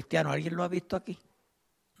hay un cristiano. ¿Alguien lo ha visto aquí?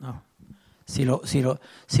 No. Si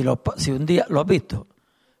un día lo has visto,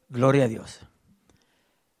 gloria a Dios.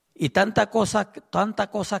 Y tanta cosa que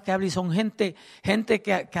hablan, y son gente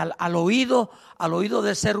que al oído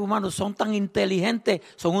del ser humano son tan inteligentes,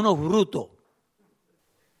 son unos brutos.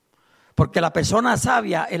 Porque la persona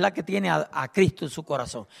sabia es la que tiene a Cristo en su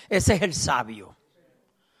corazón. Ese es el sabio.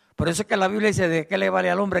 Por eso es que la Biblia dice, ¿de qué le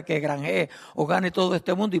vale al hombre que granjee o gane todo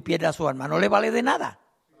este mundo y pierda su alma? No le vale de nada.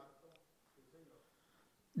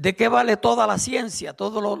 ¿De qué vale toda la ciencia,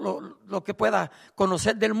 todo lo que pueda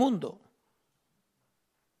conocer del mundo?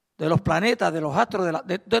 De los planetas, de los astros,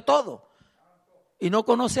 de todo. Y no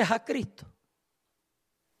conoces a Cristo.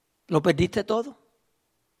 ¿Lo perdiste todo?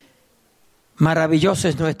 Maravilloso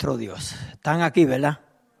es nuestro Dios. Están aquí, ¿verdad?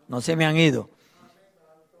 No se me han ido.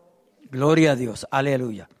 Gloria a Dios.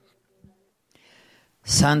 Aleluya.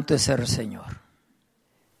 Santo es el Señor.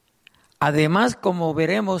 Además, como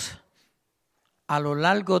veremos a lo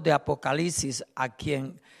largo de Apocalipsis, a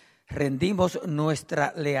quien rendimos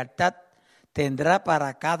nuestra lealtad, tendrá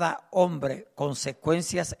para cada hombre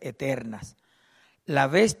consecuencias eternas. La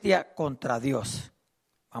bestia contra Dios.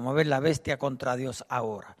 Vamos a ver la bestia contra Dios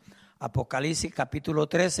ahora. Apocalipsis capítulo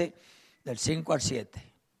 13, del 5 al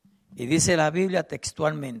 7. Y dice la Biblia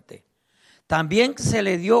textualmente: también se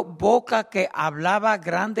le dio boca que hablaba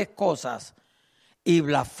grandes cosas y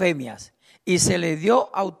blasfemias, y se le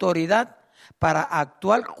dio autoridad para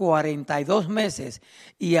actuar 42 meses,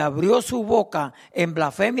 y abrió su boca en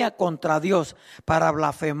blasfemia contra Dios, para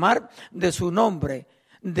blasfemar de su nombre,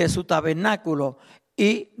 de su tabernáculo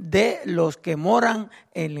y de los que moran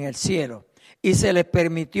en el cielo. Y se les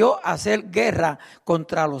permitió hacer guerra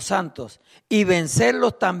contra los santos y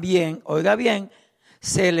vencerlos también. Oiga bien,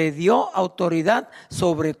 se le dio autoridad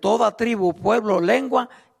sobre toda tribu, pueblo, lengua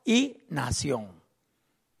y nación.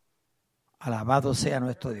 Alabado sea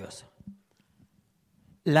nuestro Dios.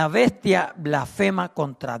 La bestia blasfema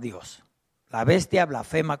contra Dios. La bestia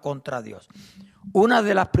blasfema contra Dios. Una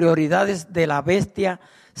de las prioridades de la bestia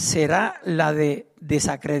será la de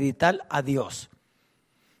desacreditar a Dios.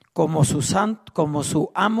 Como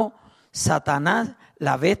su amo Satanás,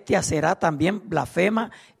 la bestia será también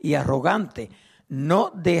blasfema y arrogante.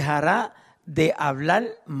 No dejará de hablar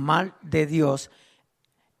mal de Dios.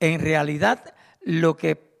 En realidad, lo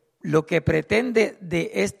que pretende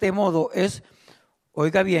de este modo es,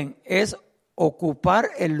 oiga bien, es ocupar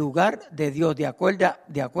el lugar de Dios, de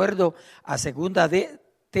acuerdo a 2 de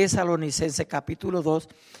Tesalonicenses capítulo 2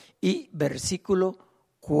 y versículo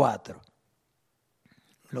 4.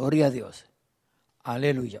 Gloria a Dios.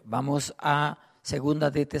 Aleluya. Vamos a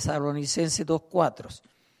 2 de Tesalonicenses 2:4.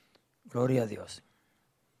 Gloria a Dios.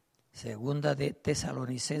 2 de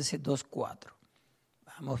Tesalonicenses 2:4.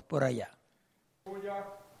 Vamos por allá.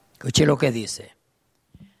 Escuche lo que dice.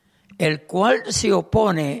 El cual se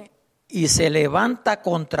opone y se levanta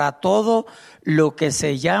contra todo lo que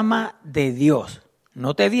se llama de Dios.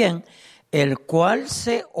 Note bien, el cual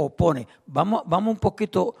se opone. Vamos un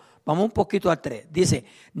poquito al 3. Dice,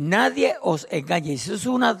 nadie os engañe. Eso es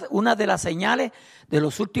una de las señales de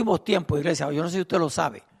los últimos tiempos, iglesia. Yo no sé si usted lo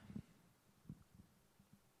sabe.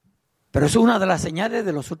 Pero eso es una de las señales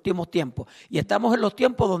de los últimos tiempos. Y estamos en los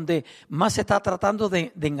tiempos donde más se está tratando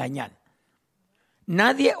de engañar.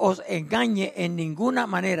 Nadie os engañe en ninguna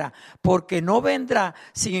manera, porque no vendrá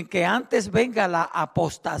sin que antes venga la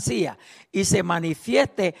apostasía y se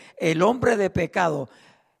manifieste el hombre de pecado,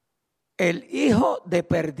 el hijo de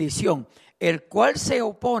perdición, el cual se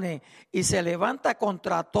opone y se levanta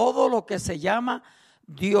contra todo lo que se llama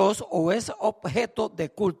Dios o es objeto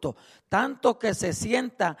de culto, tanto que se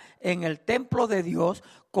sienta en el templo de Dios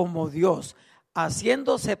como Dios,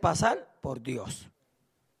 haciéndose pasar por Dios.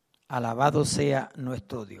 Alabado sea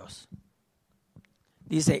nuestro Dios.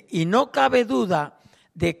 Dice, y no cabe duda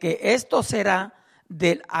de que esto será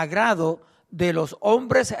del agrado de los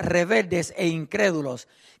hombres rebeldes e incrédulos,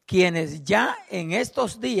 quienes ya en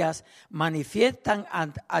estos días manifiestan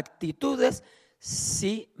actitudes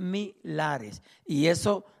similares. Y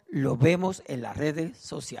eso lo vemos en las redes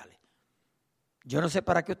sociales. Yo no sé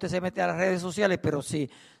para qué usted se mete a las redes sociales, pero si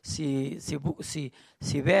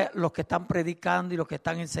ve los que están predicando y los que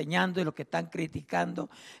están enseñando y los que están criticando,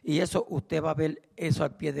 y eso usted va a ver eso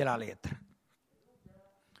al pie de la letra.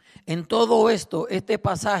 En todo esto, este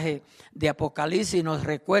pasaje de Apocalipsis nos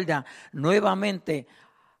recuerda nuevamente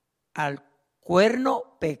al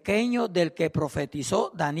cuerno pequeño del que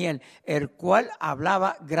profetizó Daniel, el cual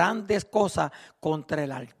hablaba grandes cosas contra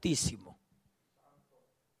el Altísimo.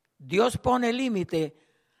 Dios pone límite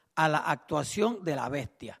a la actuación de la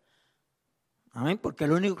bestia. Amén, porque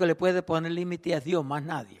el único que le puede poner límite es Dios, más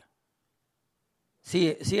nadie.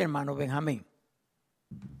 Sí, hermano Benjamín.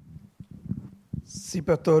 Sí,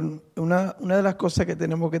 pastor. Una de las cosas que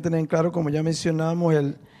tenemos que tener en claro, como ya mencionamos,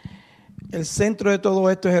 el centro de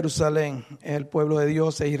todo esto es Jerusalén, es el pueblo de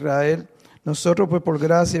Dios, es Israel. Nosotros, pues por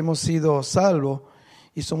gracia, hemos sido salvos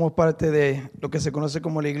y somos parte de lo que se conoce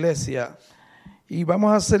como la iglesia. Y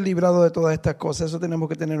vamos a ser librados de todas estas cosas, eso tenemos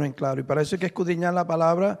que tenerlo en claro. Y para eso hay que escudriñar la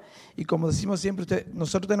palabra y como decimos siempre,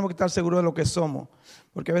 nosotros tenemos que estar seguros de lo que somos.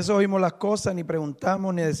 Porque a veces oímos las cosas, ni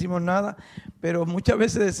preguntamos, ni decimos nada, pero muchas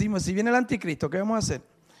veces decimos, si viene el anticristo, ¿qué vamos a hacer?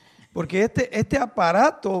 Porque este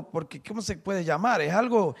aparato, porque ¿cómo se puede llamar? Es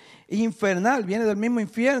algo infernal, viene del mismo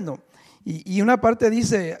infierno. Y una parte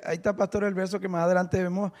dice, ahí está pastor el verso que más adelante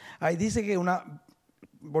vemos, ahí dice que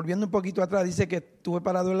volviendo un poquito atrás, dice que estuve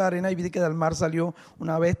parado en la arena y vi que del mar salió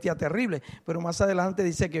una bestia terrible, pero más adelante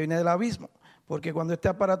dice que viene del abismo, porque cuando este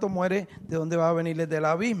aparato muere, ¿de dónde va a venir? Del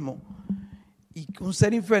abismo. Y un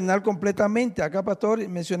ser infernal completamente. Acá, pastor,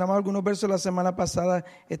 mencionamos algunos versos la semana pasada,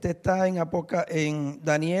 está en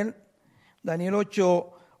Daniel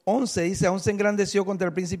 8:11, dice, aún se engrandeció contra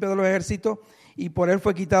el príncipe de los ejércitos y por él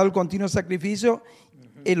fue quitado el continuo sacrificio,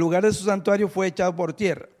 el lugar de su santuario fue echado por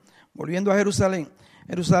tierra. Volviendo a Jerusalén.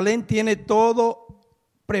 Jerusalén tiene todo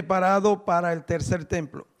preparado para el tercer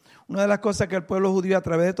templo. Una de las cosas que el pueblo judío a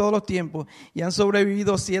través de todos los tiempos, y han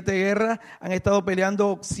sobrevivido 7 guerras, han estado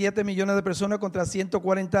peleando 7 millones de personas contra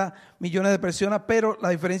 140 millones de personas, pero la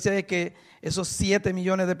diferencia es que esos 7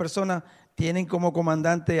 millones de personas tienen como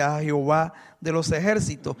comandante a Jehová de los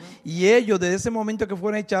ejércitos. Y ellos, desde ese momento que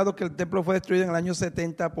fueron echados, que el templo fue destruido en el año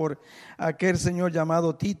 70 por aquel señor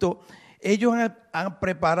llamado Tito, ellos han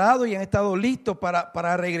preparado y han estado listos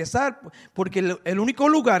para regresar, porque el único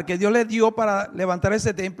lugar que Dios les dio para levantar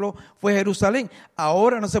ese templo fue Jerusalén.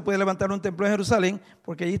 Ahora no se puede levantar un templo en Jerusalén,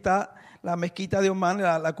 porque allí está la mezquita de Omán,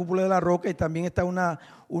 la cúpula de la roca, y también está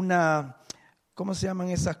una ¿cómo se llaman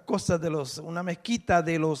esas cosas? Una mezquita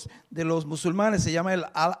de los musulmanes, se llama el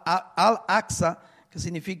Al-Aqsa, que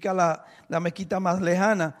significa la mezquita más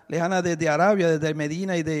lejana desde Arabia, desde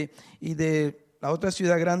Medina y de la otra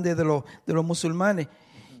ciudad grande de los musulmanes.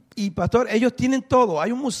 Y pastor, ellos tienen todo.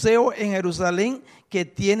 Hay un museo en Jerusalén que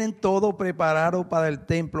tienen todo preparado para el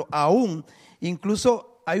templo. Aún,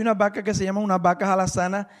 incluso hay unas vacas que se llaman unas vacas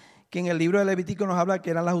alazanas, que en el libro de Levítico nos habla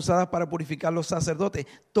que eran las usadas para purificar los sacerdotes.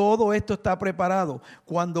 Todo esto está preparado.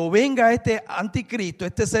 Cuando venga este anticristo,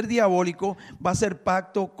 este ser diabólico, va a hacer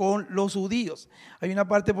pacto con los judíos. Hay una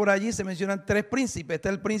parte por allí, se mencionan 3 príncipes. Este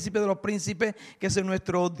es el príncipe de los príncipes, que es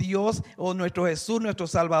nuestro Dios o nuestro Jesús, nuestro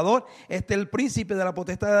Salvador. Este es el príncipe de la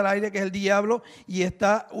potestad del aire, que es el diablo. Y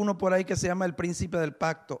está uno por ahí que se llama el príncipe del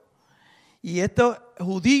pacto. Y estos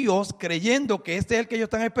judíos, creyendo que este es el que ellos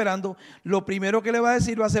están esperando, lo primero que le va a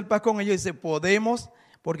decir, va a hacer paz con ellos. Dice, podemos,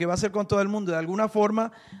 porque va a ser con todo el mundo. De alguna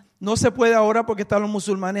forma, no se puede ahora porque están los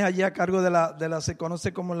musulmanes allí a cargo de la se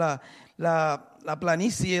conoce como la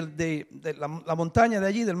planicie, la montaña de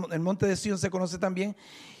allí, el monte de Sion se conoce también.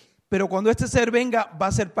 Pero cuando este ser venga, va a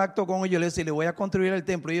hacer pacto con ellos. Le dice, le voy a construir el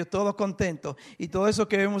templo. Y ellos todos contentos. Y todo eso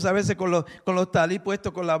que vemos a veces con los talí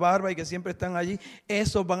puestos, con la barba y que siempre están allí,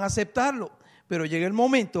 esos van a aceptarlo. Pero llega el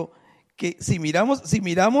momento que si miramos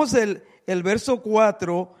el verso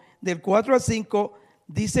 4, del 4 al 5,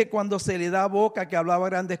 dice cuando se le da boca que hablaba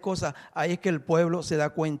grandes cosas, ahí es que el pueblo se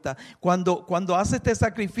da cuenta. Cuando hace este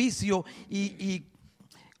sacrificio y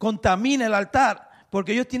contamina el altar,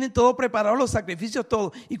 porque ellos tienen todo preparado, los sacrificios,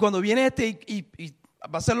 todo. Y cuando viene y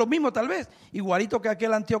va a ser lo mismo tal vez, igualito que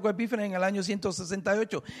aquel Antíoco Epífanes en el año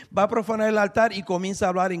 168, va a profanar el altar y comienza a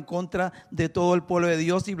hablar en contra de todo el pueblo de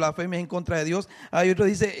Dios y blasfemias en contra de Dios. Hay otro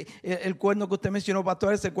dice, el cuerno que usted mencionó,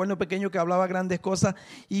 pastor, ese cuerno pequeño que hablaba grandes cosas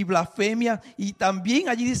y blasfemia. Y también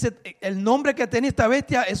allí dice, el nombre que tiene esta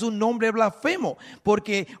bestia es un nombre blasfemo,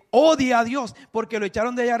 porque odia a Dios, porque lo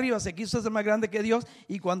echaron de allá arriba, se quiso hacer más grande que Dios,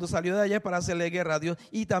 y cuando salió de allá es para hacerle guerra a Dios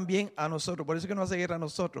y también a nosotros. Por eso es que no hace guerra a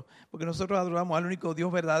nosotros, porque nosotros adoramos al único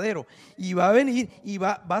Dios verdadero, y va a venir y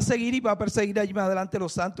va a seguir y va a perseguir allí más adelante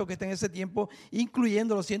los santos que estén en ese tiempo,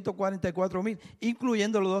 incluyendo los 144,000,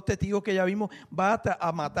 incluyendo los 2 testigos que ya vimos. Va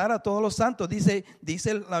a matar a todos los santos, dice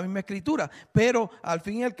la misma escritura. Pero al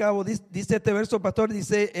fin y al cabo, dice este verso, pastor,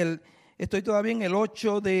 estoy todavía en el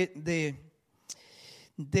 8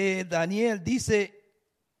 de Daniel, dice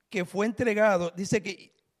que fue entregado, dice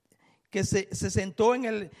que se sentó en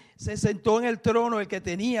el trono el que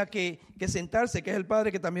tenía que sentarse, que es el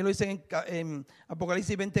Padre, que también lo dice en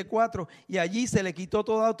Apocalipsis 24, y allí se le quitó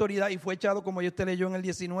toda autoridad y fue echado, como usted leyó en el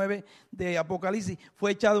 19 de Apocalipsis,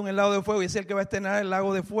 fue echado en el lago de fuego, y es el que va a estrenar el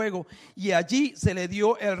lago de fuego, y allí se le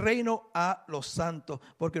dio el reino a los santos,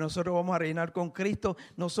 porque nosotros vamos a reinar con Cristo,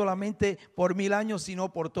 no solamente por 1000 años,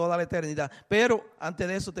 sino por toda la eternidad. Pero antes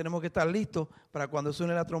de eso tenemos que estar listos para cuando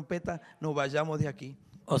suene la trompeta nos vayamos de aquí.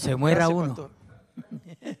 O se muera uno.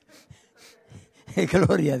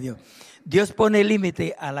 Gloria a Dios. Dios pone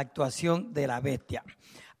límite a la actuación de la bestia.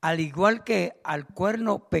 Al igual que al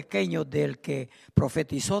cuerno pequeño del que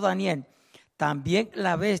profetizó Daniel, también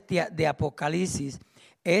la bestia de Apocalipsis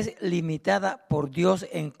es limitada por Dios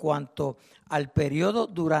en cuanto al periodo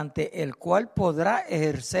durante el cual podrá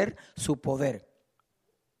ejercer su poder.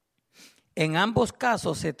 En ambos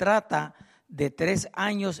casos se trata de 3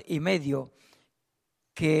 años y medio,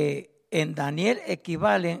 que en Daniel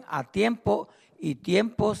equivalen a tiempo y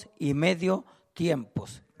tiempos y medio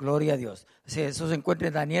tiempos. Gloria a Dios. Eso se encuentra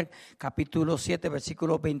en Daniel capítulo 7,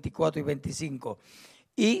 versículos 24 y 25.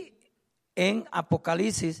 Y en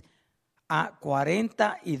Apocalipsis a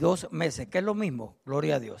 42 meses, que es lo mismo.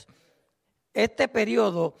 Gloria a Dios. Este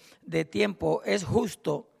periodo de tiempo es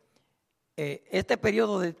justo.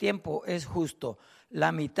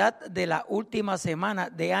 La mitad de la última semana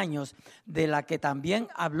de años, de la que también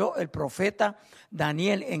habló el profeta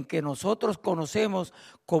Daniel, en que nosotros conocemos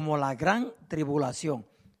como la gran tribulación.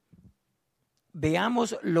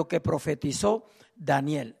 Veamos lo que profetizó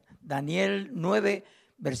Daniel. Daniel 9,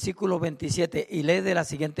 versículo 27, y lee de la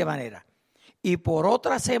siguiente manera: y por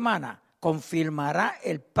otra semana confirmará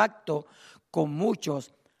el pacto con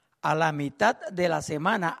muchos, a la mitad de la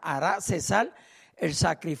semana hará cesar el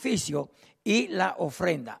sacrificio y la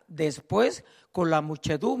ofrenda. Después, con la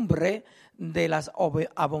muchedumbre de las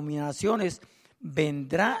abominaciones,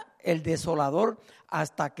 vendrá el desolador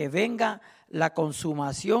hasta que venga la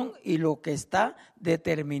consumación y lo que está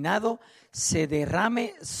determinado se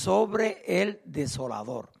derrame sobre el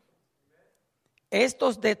desolador.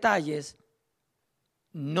 Estos detalles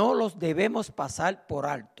no los debemos pasar por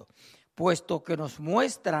alto, puesto que nos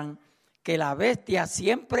muestran que la bestia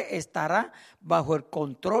siempre estará bajo el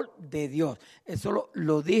control de Dios. Eso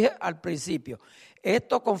lo dije al principio.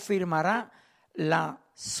 Esto confirmará la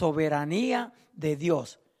soberanía de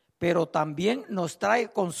Dios, pero también nos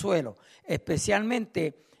trae consuelo,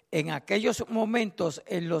 especialmente en aquellos momentos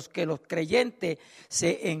en los que los creyentes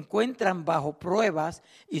se encuentran bajo pruebas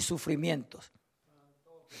y sufrimientos.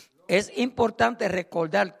 Es importante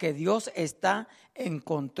recordar que Dios está en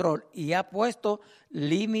control y ha puesto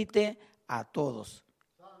límite a todos,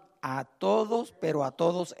 pero a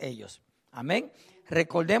todos ellos. Amén.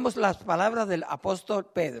 Recordemos las palabras del apóstol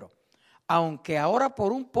Pedro. Aunque ahora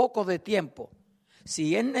por un poco de tiempo,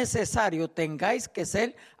 si es necesario, tengáis que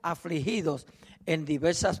ser afligidos en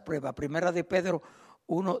diversas pruebas. Primera de Pedro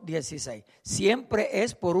 1:16. Siempre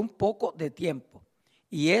es por un poco de tiempo.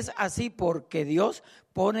 Y es así porque Dios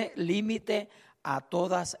pone límite a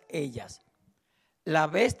todas ellas. La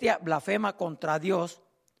bestia blasfema contra Dios,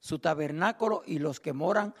 su tabernáculo y los que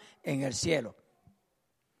moran en el cielo.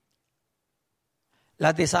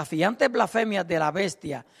 Las desafiantes blasfemias de la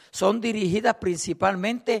bestia son dirigidas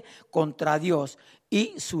principalmente contra Dios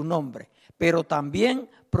y su nombre, pero también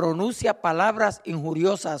pronuncia palabras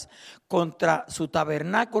injuriosas contra su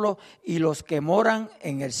tabernáculo y los que moran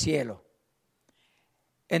en el cielo.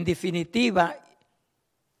 En definitiva,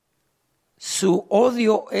 su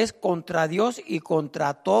odio es contra Dios y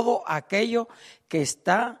contra todo aquello que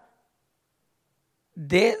está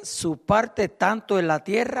de su parte tanto en la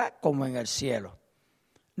tierra como en el cielo.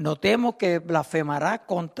 Notemos que blasfemará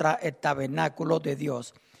contra el tabernáculo de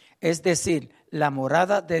Dios, es decir, la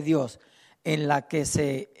morada de Dios en la que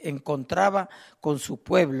se encontraba con su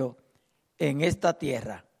pueblo en esta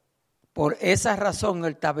tierra. Por esa razón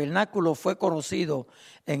el tabernáculo fue conocido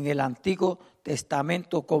en el Antiguo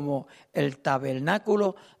Testamento como el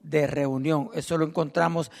tabernáculo de reunión. Eso lo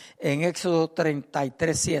encontramos en Éxodo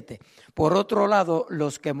 33:7. Por otro lado,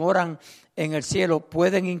 los que moran en el cielo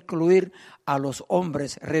pueden incluir a los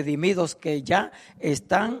hombres redimidos que ya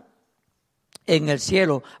están en el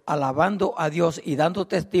cielo, alabando a Dios y dando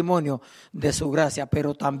testimonio de su gracia,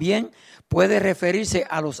 pero también puede referirse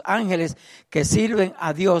a los ángeles que sirven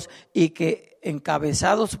a Dios y que,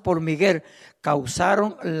 encabezados por Miguel,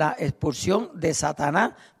 causaron la expulsión de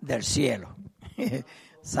Satanás del cielo.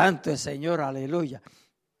 Santo el Señor, aleluya.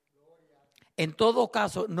 En todo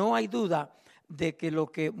caso, no hay duda de que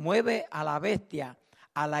lo que mueve a la bestia,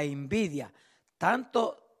 a la envidia,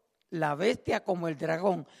 tanto la bestia como el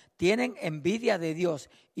dragón tienen envidia de Dios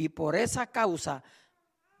y por esa causa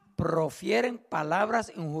profieren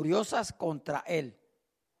palabras injuriosas contra él.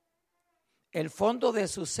 El fondo de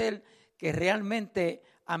su ser que realmente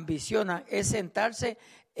ambicionan es sentarse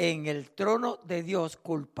en el trono de Dios,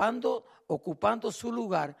 ocupando su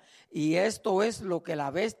lugar, y esto es lo que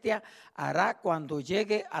la bestia hará cuando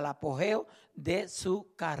llegue al apogeo de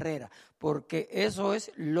su carrera, porque eso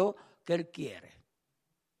es lo que él quiere.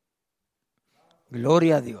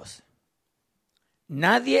 Gloria a Dios.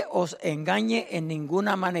 Nadie os engañe en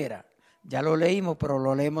ninguna manera. Ya lo leímos, pero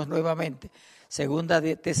lo leemos nuevamente. Segunda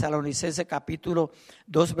de Tesalonicenses capítulo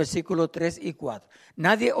 2, versículos 3 y 4.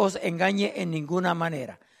 Nadie os engañe en ninguna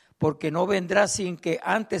manera, porque no vendrá sin que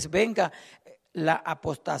antes venga la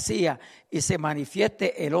apostasía y se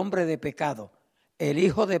manifieste el hombre de pecado, el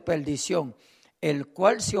hijo de perdición, el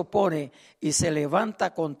cual se opone y se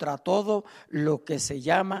levanta contra todo lo que se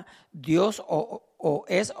llama Dios o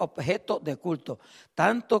es objeto de culto,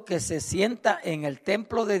 tanto que se sienta en el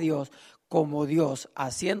templo de Dios como Dios,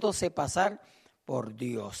 haciéndose pasar por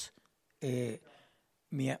Dios.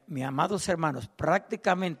 Mis amados hermanos,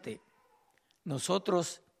 prácticamente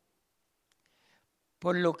nosotros,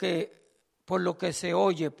 por lo que se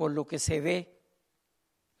oye, por lo que se ve,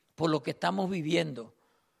 por lo que estamos viviendo,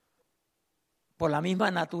 por la misma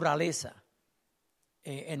naturaleza,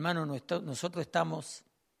 hermano, nosotros estamos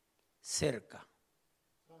cerca,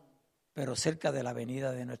 pero cerca de la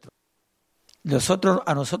venida de nuestro.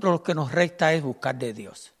 A nosotros lo que nos resta es buscar de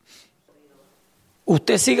Dios.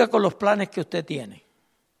 Usted siga con los planes que usted tiene,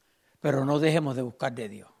 pero no dejemos de buscar de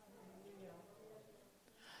Dios.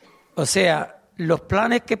 O sea, los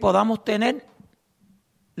planes que podamos tener,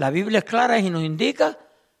 la Biblia es clara y nos indica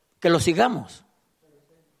que los sigamos.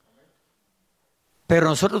 Pero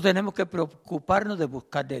nosotros tenemos que preocuparnos de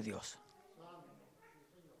buscar de Dios.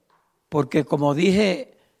 Porque como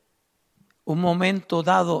dije, un momento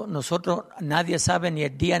dado, nosotros nadie sabe ni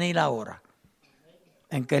el día ni la hora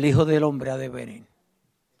en que el Hijo del Hombre ha de venir.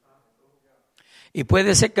 Y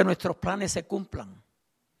puede ser que nuestros planes se cumplan,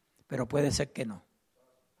 pero puede ser que no.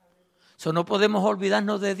 No podemos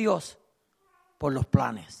olvidarnos de Dios por los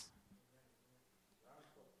planes.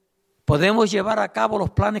 Podemos llevar a cabo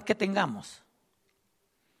los planes que tengamos,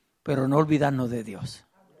 pero no olvidarnos de Dios.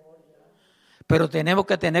 Pero tenemos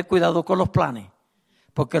que tener cuidado con los planes,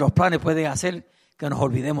 porque los planes pueden hacer que nos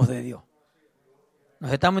olvidemos de Dios.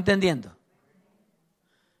 ¿Nos estamos entendiendo?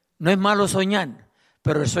 No es malo soñar,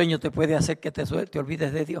 pero el sueño te puede hacer que te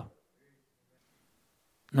olvides de Dios.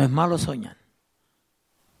 No es malo soñar.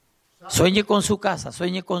 Sueñe con su casa,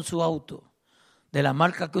 sueñe con su auto, de la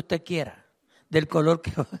marca que usted quiera, del color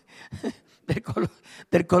que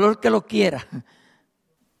lo quiera.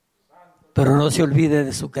 Pero no se olvide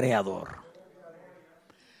de su Creador.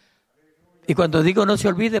 Y cuando digo no se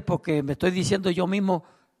olvide, porque me estoy diciendo yo mismo,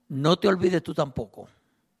 no te olvides tú tampoco.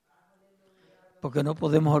 Porque no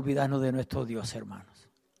podemos olvidarnos de nuestro Dios, hermanos.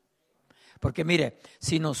 Porque mire,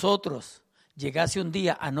 si nosotros llegase un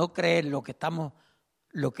día a no creer lo que estamos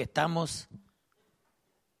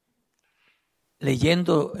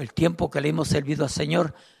leyendo, el tiempo que le hemos servido al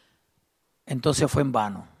Señor, entonces fue en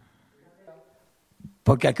vano.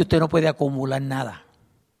 Porque aquí usted no puede acumular nada.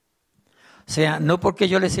 O sea, no porque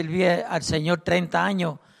yo le serví al Señor 30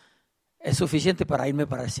 años es suficiente para irme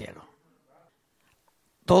para el cielo.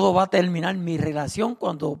 Todo va a terminar mi relación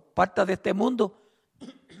cuando parta de este mundo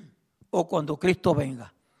o cuando Cristo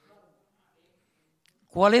venga.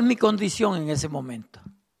 ¿Cuál es mi condición en ese momento?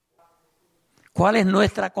 ¿Cuál es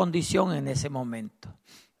nuestra condición en ese momento?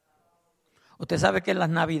 Usted sabe que en las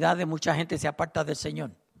Navidades mucha gente se aparta del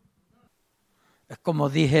Señor. Es como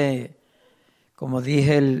dije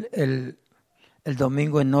el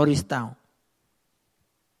domingo en Norristown,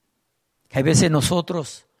 que a veces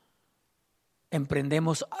nosotros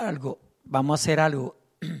emprendemos algo, vamos a hacer algo,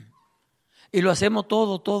 y lo hacemos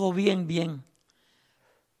todo bien,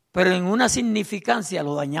 Pero en una significancia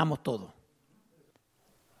lo dañamos todo.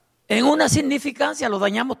 En una significancia lo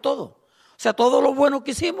dañamos todo. O sea, todo lo bueno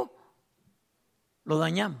que hicimos, lo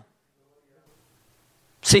dañamos.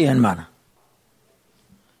 Sí, hermana.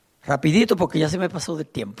 Rapidito porque ya se me pasó del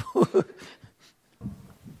tiempo.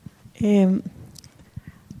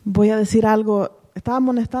 Voy a decir algo. Estaba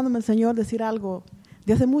amonestándome el Señor decir algo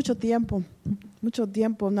de hace mucho tiempo.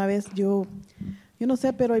 Una vez yo no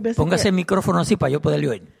sé, pero hay veces Póngase el micrófono así para yo poderle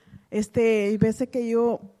oír. Hay veces que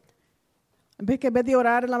en vez de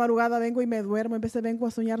orar en la madrugada vengo y me duermo, en veces vengo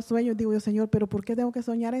a soñar sueños, digo yo, Señor, pero ¿por qué tengo que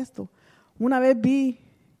soñar esto? Una vez vi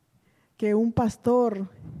que un pastor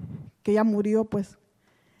que ya murió, pues,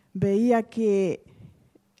 veía que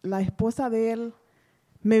la esposa de él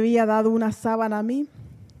me había dado una sábana a mí,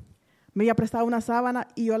 me había prestado una sábana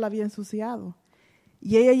y yo la había ensuciado.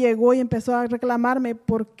 Y ella llegó y empezó a reclamarme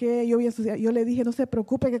por qué yo había ensuciado. Yo le dije, no se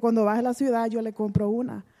preocupe que cuando baje a la ciudad yo le compro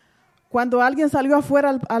una. Cuando alguien salió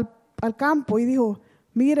afuera al campo y dijo,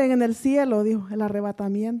 miren en el cielo, dijo, el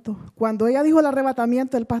arrebatamiento. Cuando ella dijo el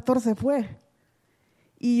arrebatamiento, el pastor se fue.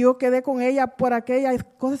 Y yo quedé con ella por aquella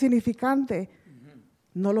cosa significante.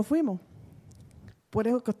 No lo fuimos. Por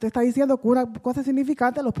eso que usted está diciendo que una cosa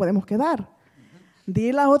significante los podemos quedar.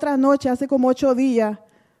 Di las otras noches, hace como 8 días,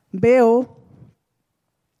 veo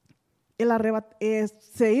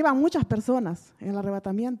se iban muchas personas en el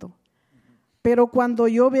arrebatamiento. Pero cuando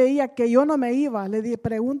yo veía que yo no me iba,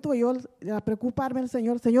 pregunto yo a preocuparme al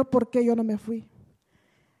Señor, Señor, ¿por qué yo no me fui?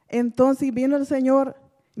 Entonces vino el Señor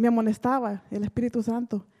y me amonestaba, el Espíritu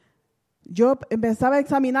Santo. Yo empezaba a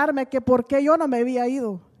examinarme que por qué yo no me había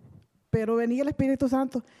ido. Pero venía el Espíritu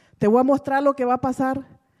Santo, te voy a mostrar lo que va a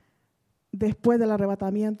pasar después del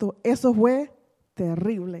arrebatamiento. Eso fue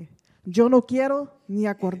terrible. Yo no quiero ni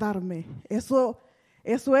acordarme. Eso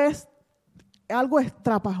es algo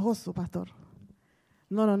estrapajoso, pastor.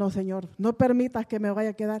 No, Señor, no permitas que me vaya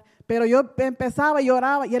a quedar. Pero yo empezaba y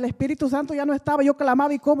oraba y el Espíritu Santo ya no estaba. Yo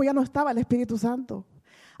clamaba y como ya no estaba el Espíritu Santo.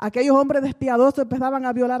 Aquellos hombres despiadosos empezaban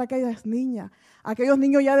a violar a aquellas niñas. Aquellos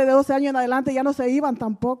niños ya de 12 años en adelante ya no se iban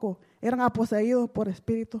tampoco. Eran poseídos por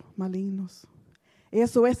espíritus malignos.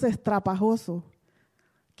 Eso es estrapajoso.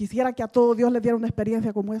 Quisiera que a todo Dios le diera una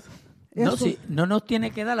experiencia como esa. No, sí, no nos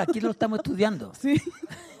tiene que dar, aquí lo estamos estudiando. Sí,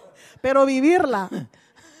 pero vivirla,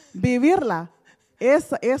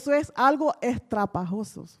 eso es algo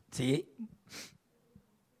estrapajoso. Sí.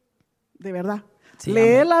 De verdad. Sí,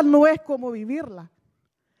 leerla amén. no es como vivirla.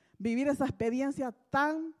 Vivir esa experiencia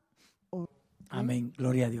tan... Amén,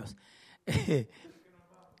 gloria a Dios.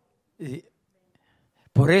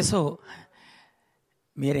 Por eso,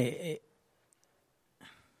 mire,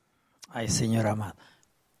 ay Señor amado,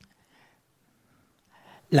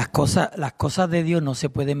 las cosas de Dios no se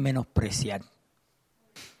pueden menospreciar.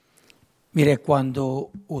 Mire, cuando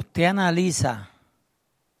usted analiza,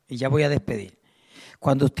 y ya voy a despedir,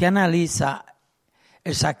 cuando usted analiza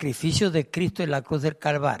el sacrificio de Cristo en la cruz del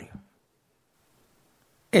Calvario,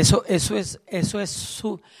 eso es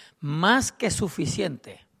más que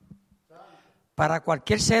suficiente para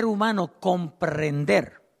cualquier ser humano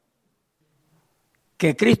comprender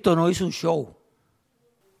que Cristo no hizo un show,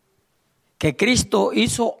 que Cristo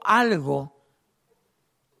hizo algo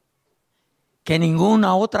que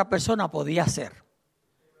ninguna otra persona podía hacer.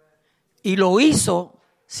 Y lo hizo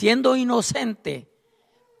siendo inocente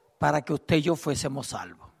para que usted y yo fuésemos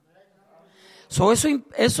salvos.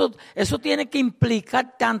 Eso tiene que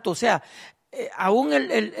implicar tanto, o sea, aún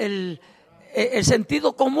el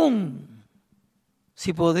sentido común,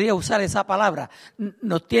 si podría usar esa palabra,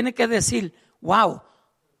 nos tiene que decir, wow,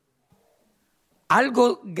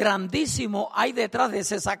 algo grandísimo hay detrás de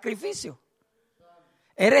ese sacrificio.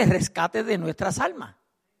 Era el rescate de nuestras almas.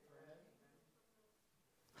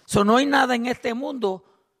 No hay nada en este mundo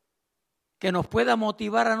que nos pueda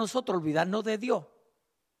motivar a nosotros a olvidarnos de Dios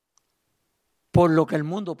por lo que el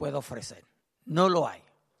mundo puede ofrecer. No lo hay.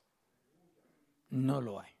 No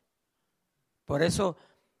lo hay. Por eso,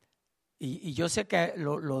 y yo sé que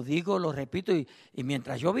lo digo, lo repito, y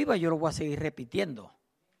mientras yo viva yo lo voy a seguir repitiendo.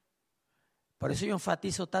 Por eso yo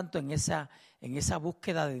enfatizo tanto en esa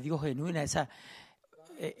búsqueda de Dios genuina, eso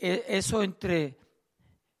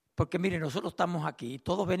porque mire, nosotros estamos aquí,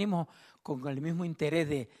 todos venimos con el mismo interés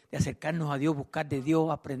de acercarnos a Dios, buscar de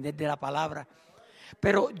Dios, aprender de la palabra.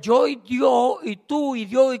 Pero yo y Dios, y tú y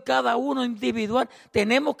Dios, y cada uno individual,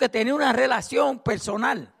 tenemos que tener una relación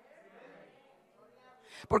personal.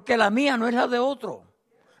 Porque la mía no es la de otro,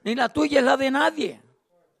 ni la tuya es la de nadie.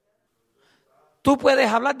 Tú puedes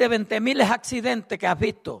hablar de 20,000 accidentes que has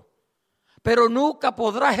visto, pero nunca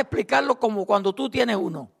podrás explicarlo como cuando tú tienes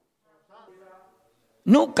uno.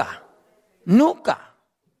 Nunca.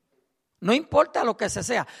 No importa lo que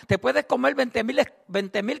sea. Te puedes comer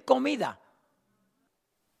 20,000 comidas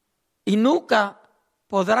y nunca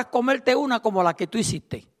podrás comerte una como la que tú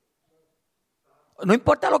hiciste. No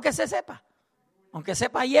importa lo que se sepa, aunque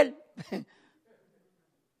sepa ayer.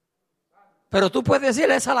 Pero tú puedes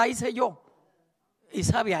decir, esa la hice yo y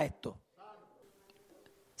sabía esto.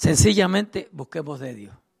 Sencillamente busquemos de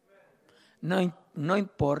Dios. No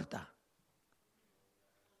importa.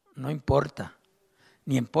 No importa.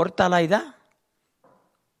 Ni importa la edad,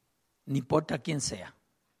 ni importa quién sea.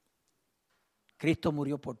 Cristo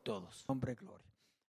murió por todos. Hombre, gloria.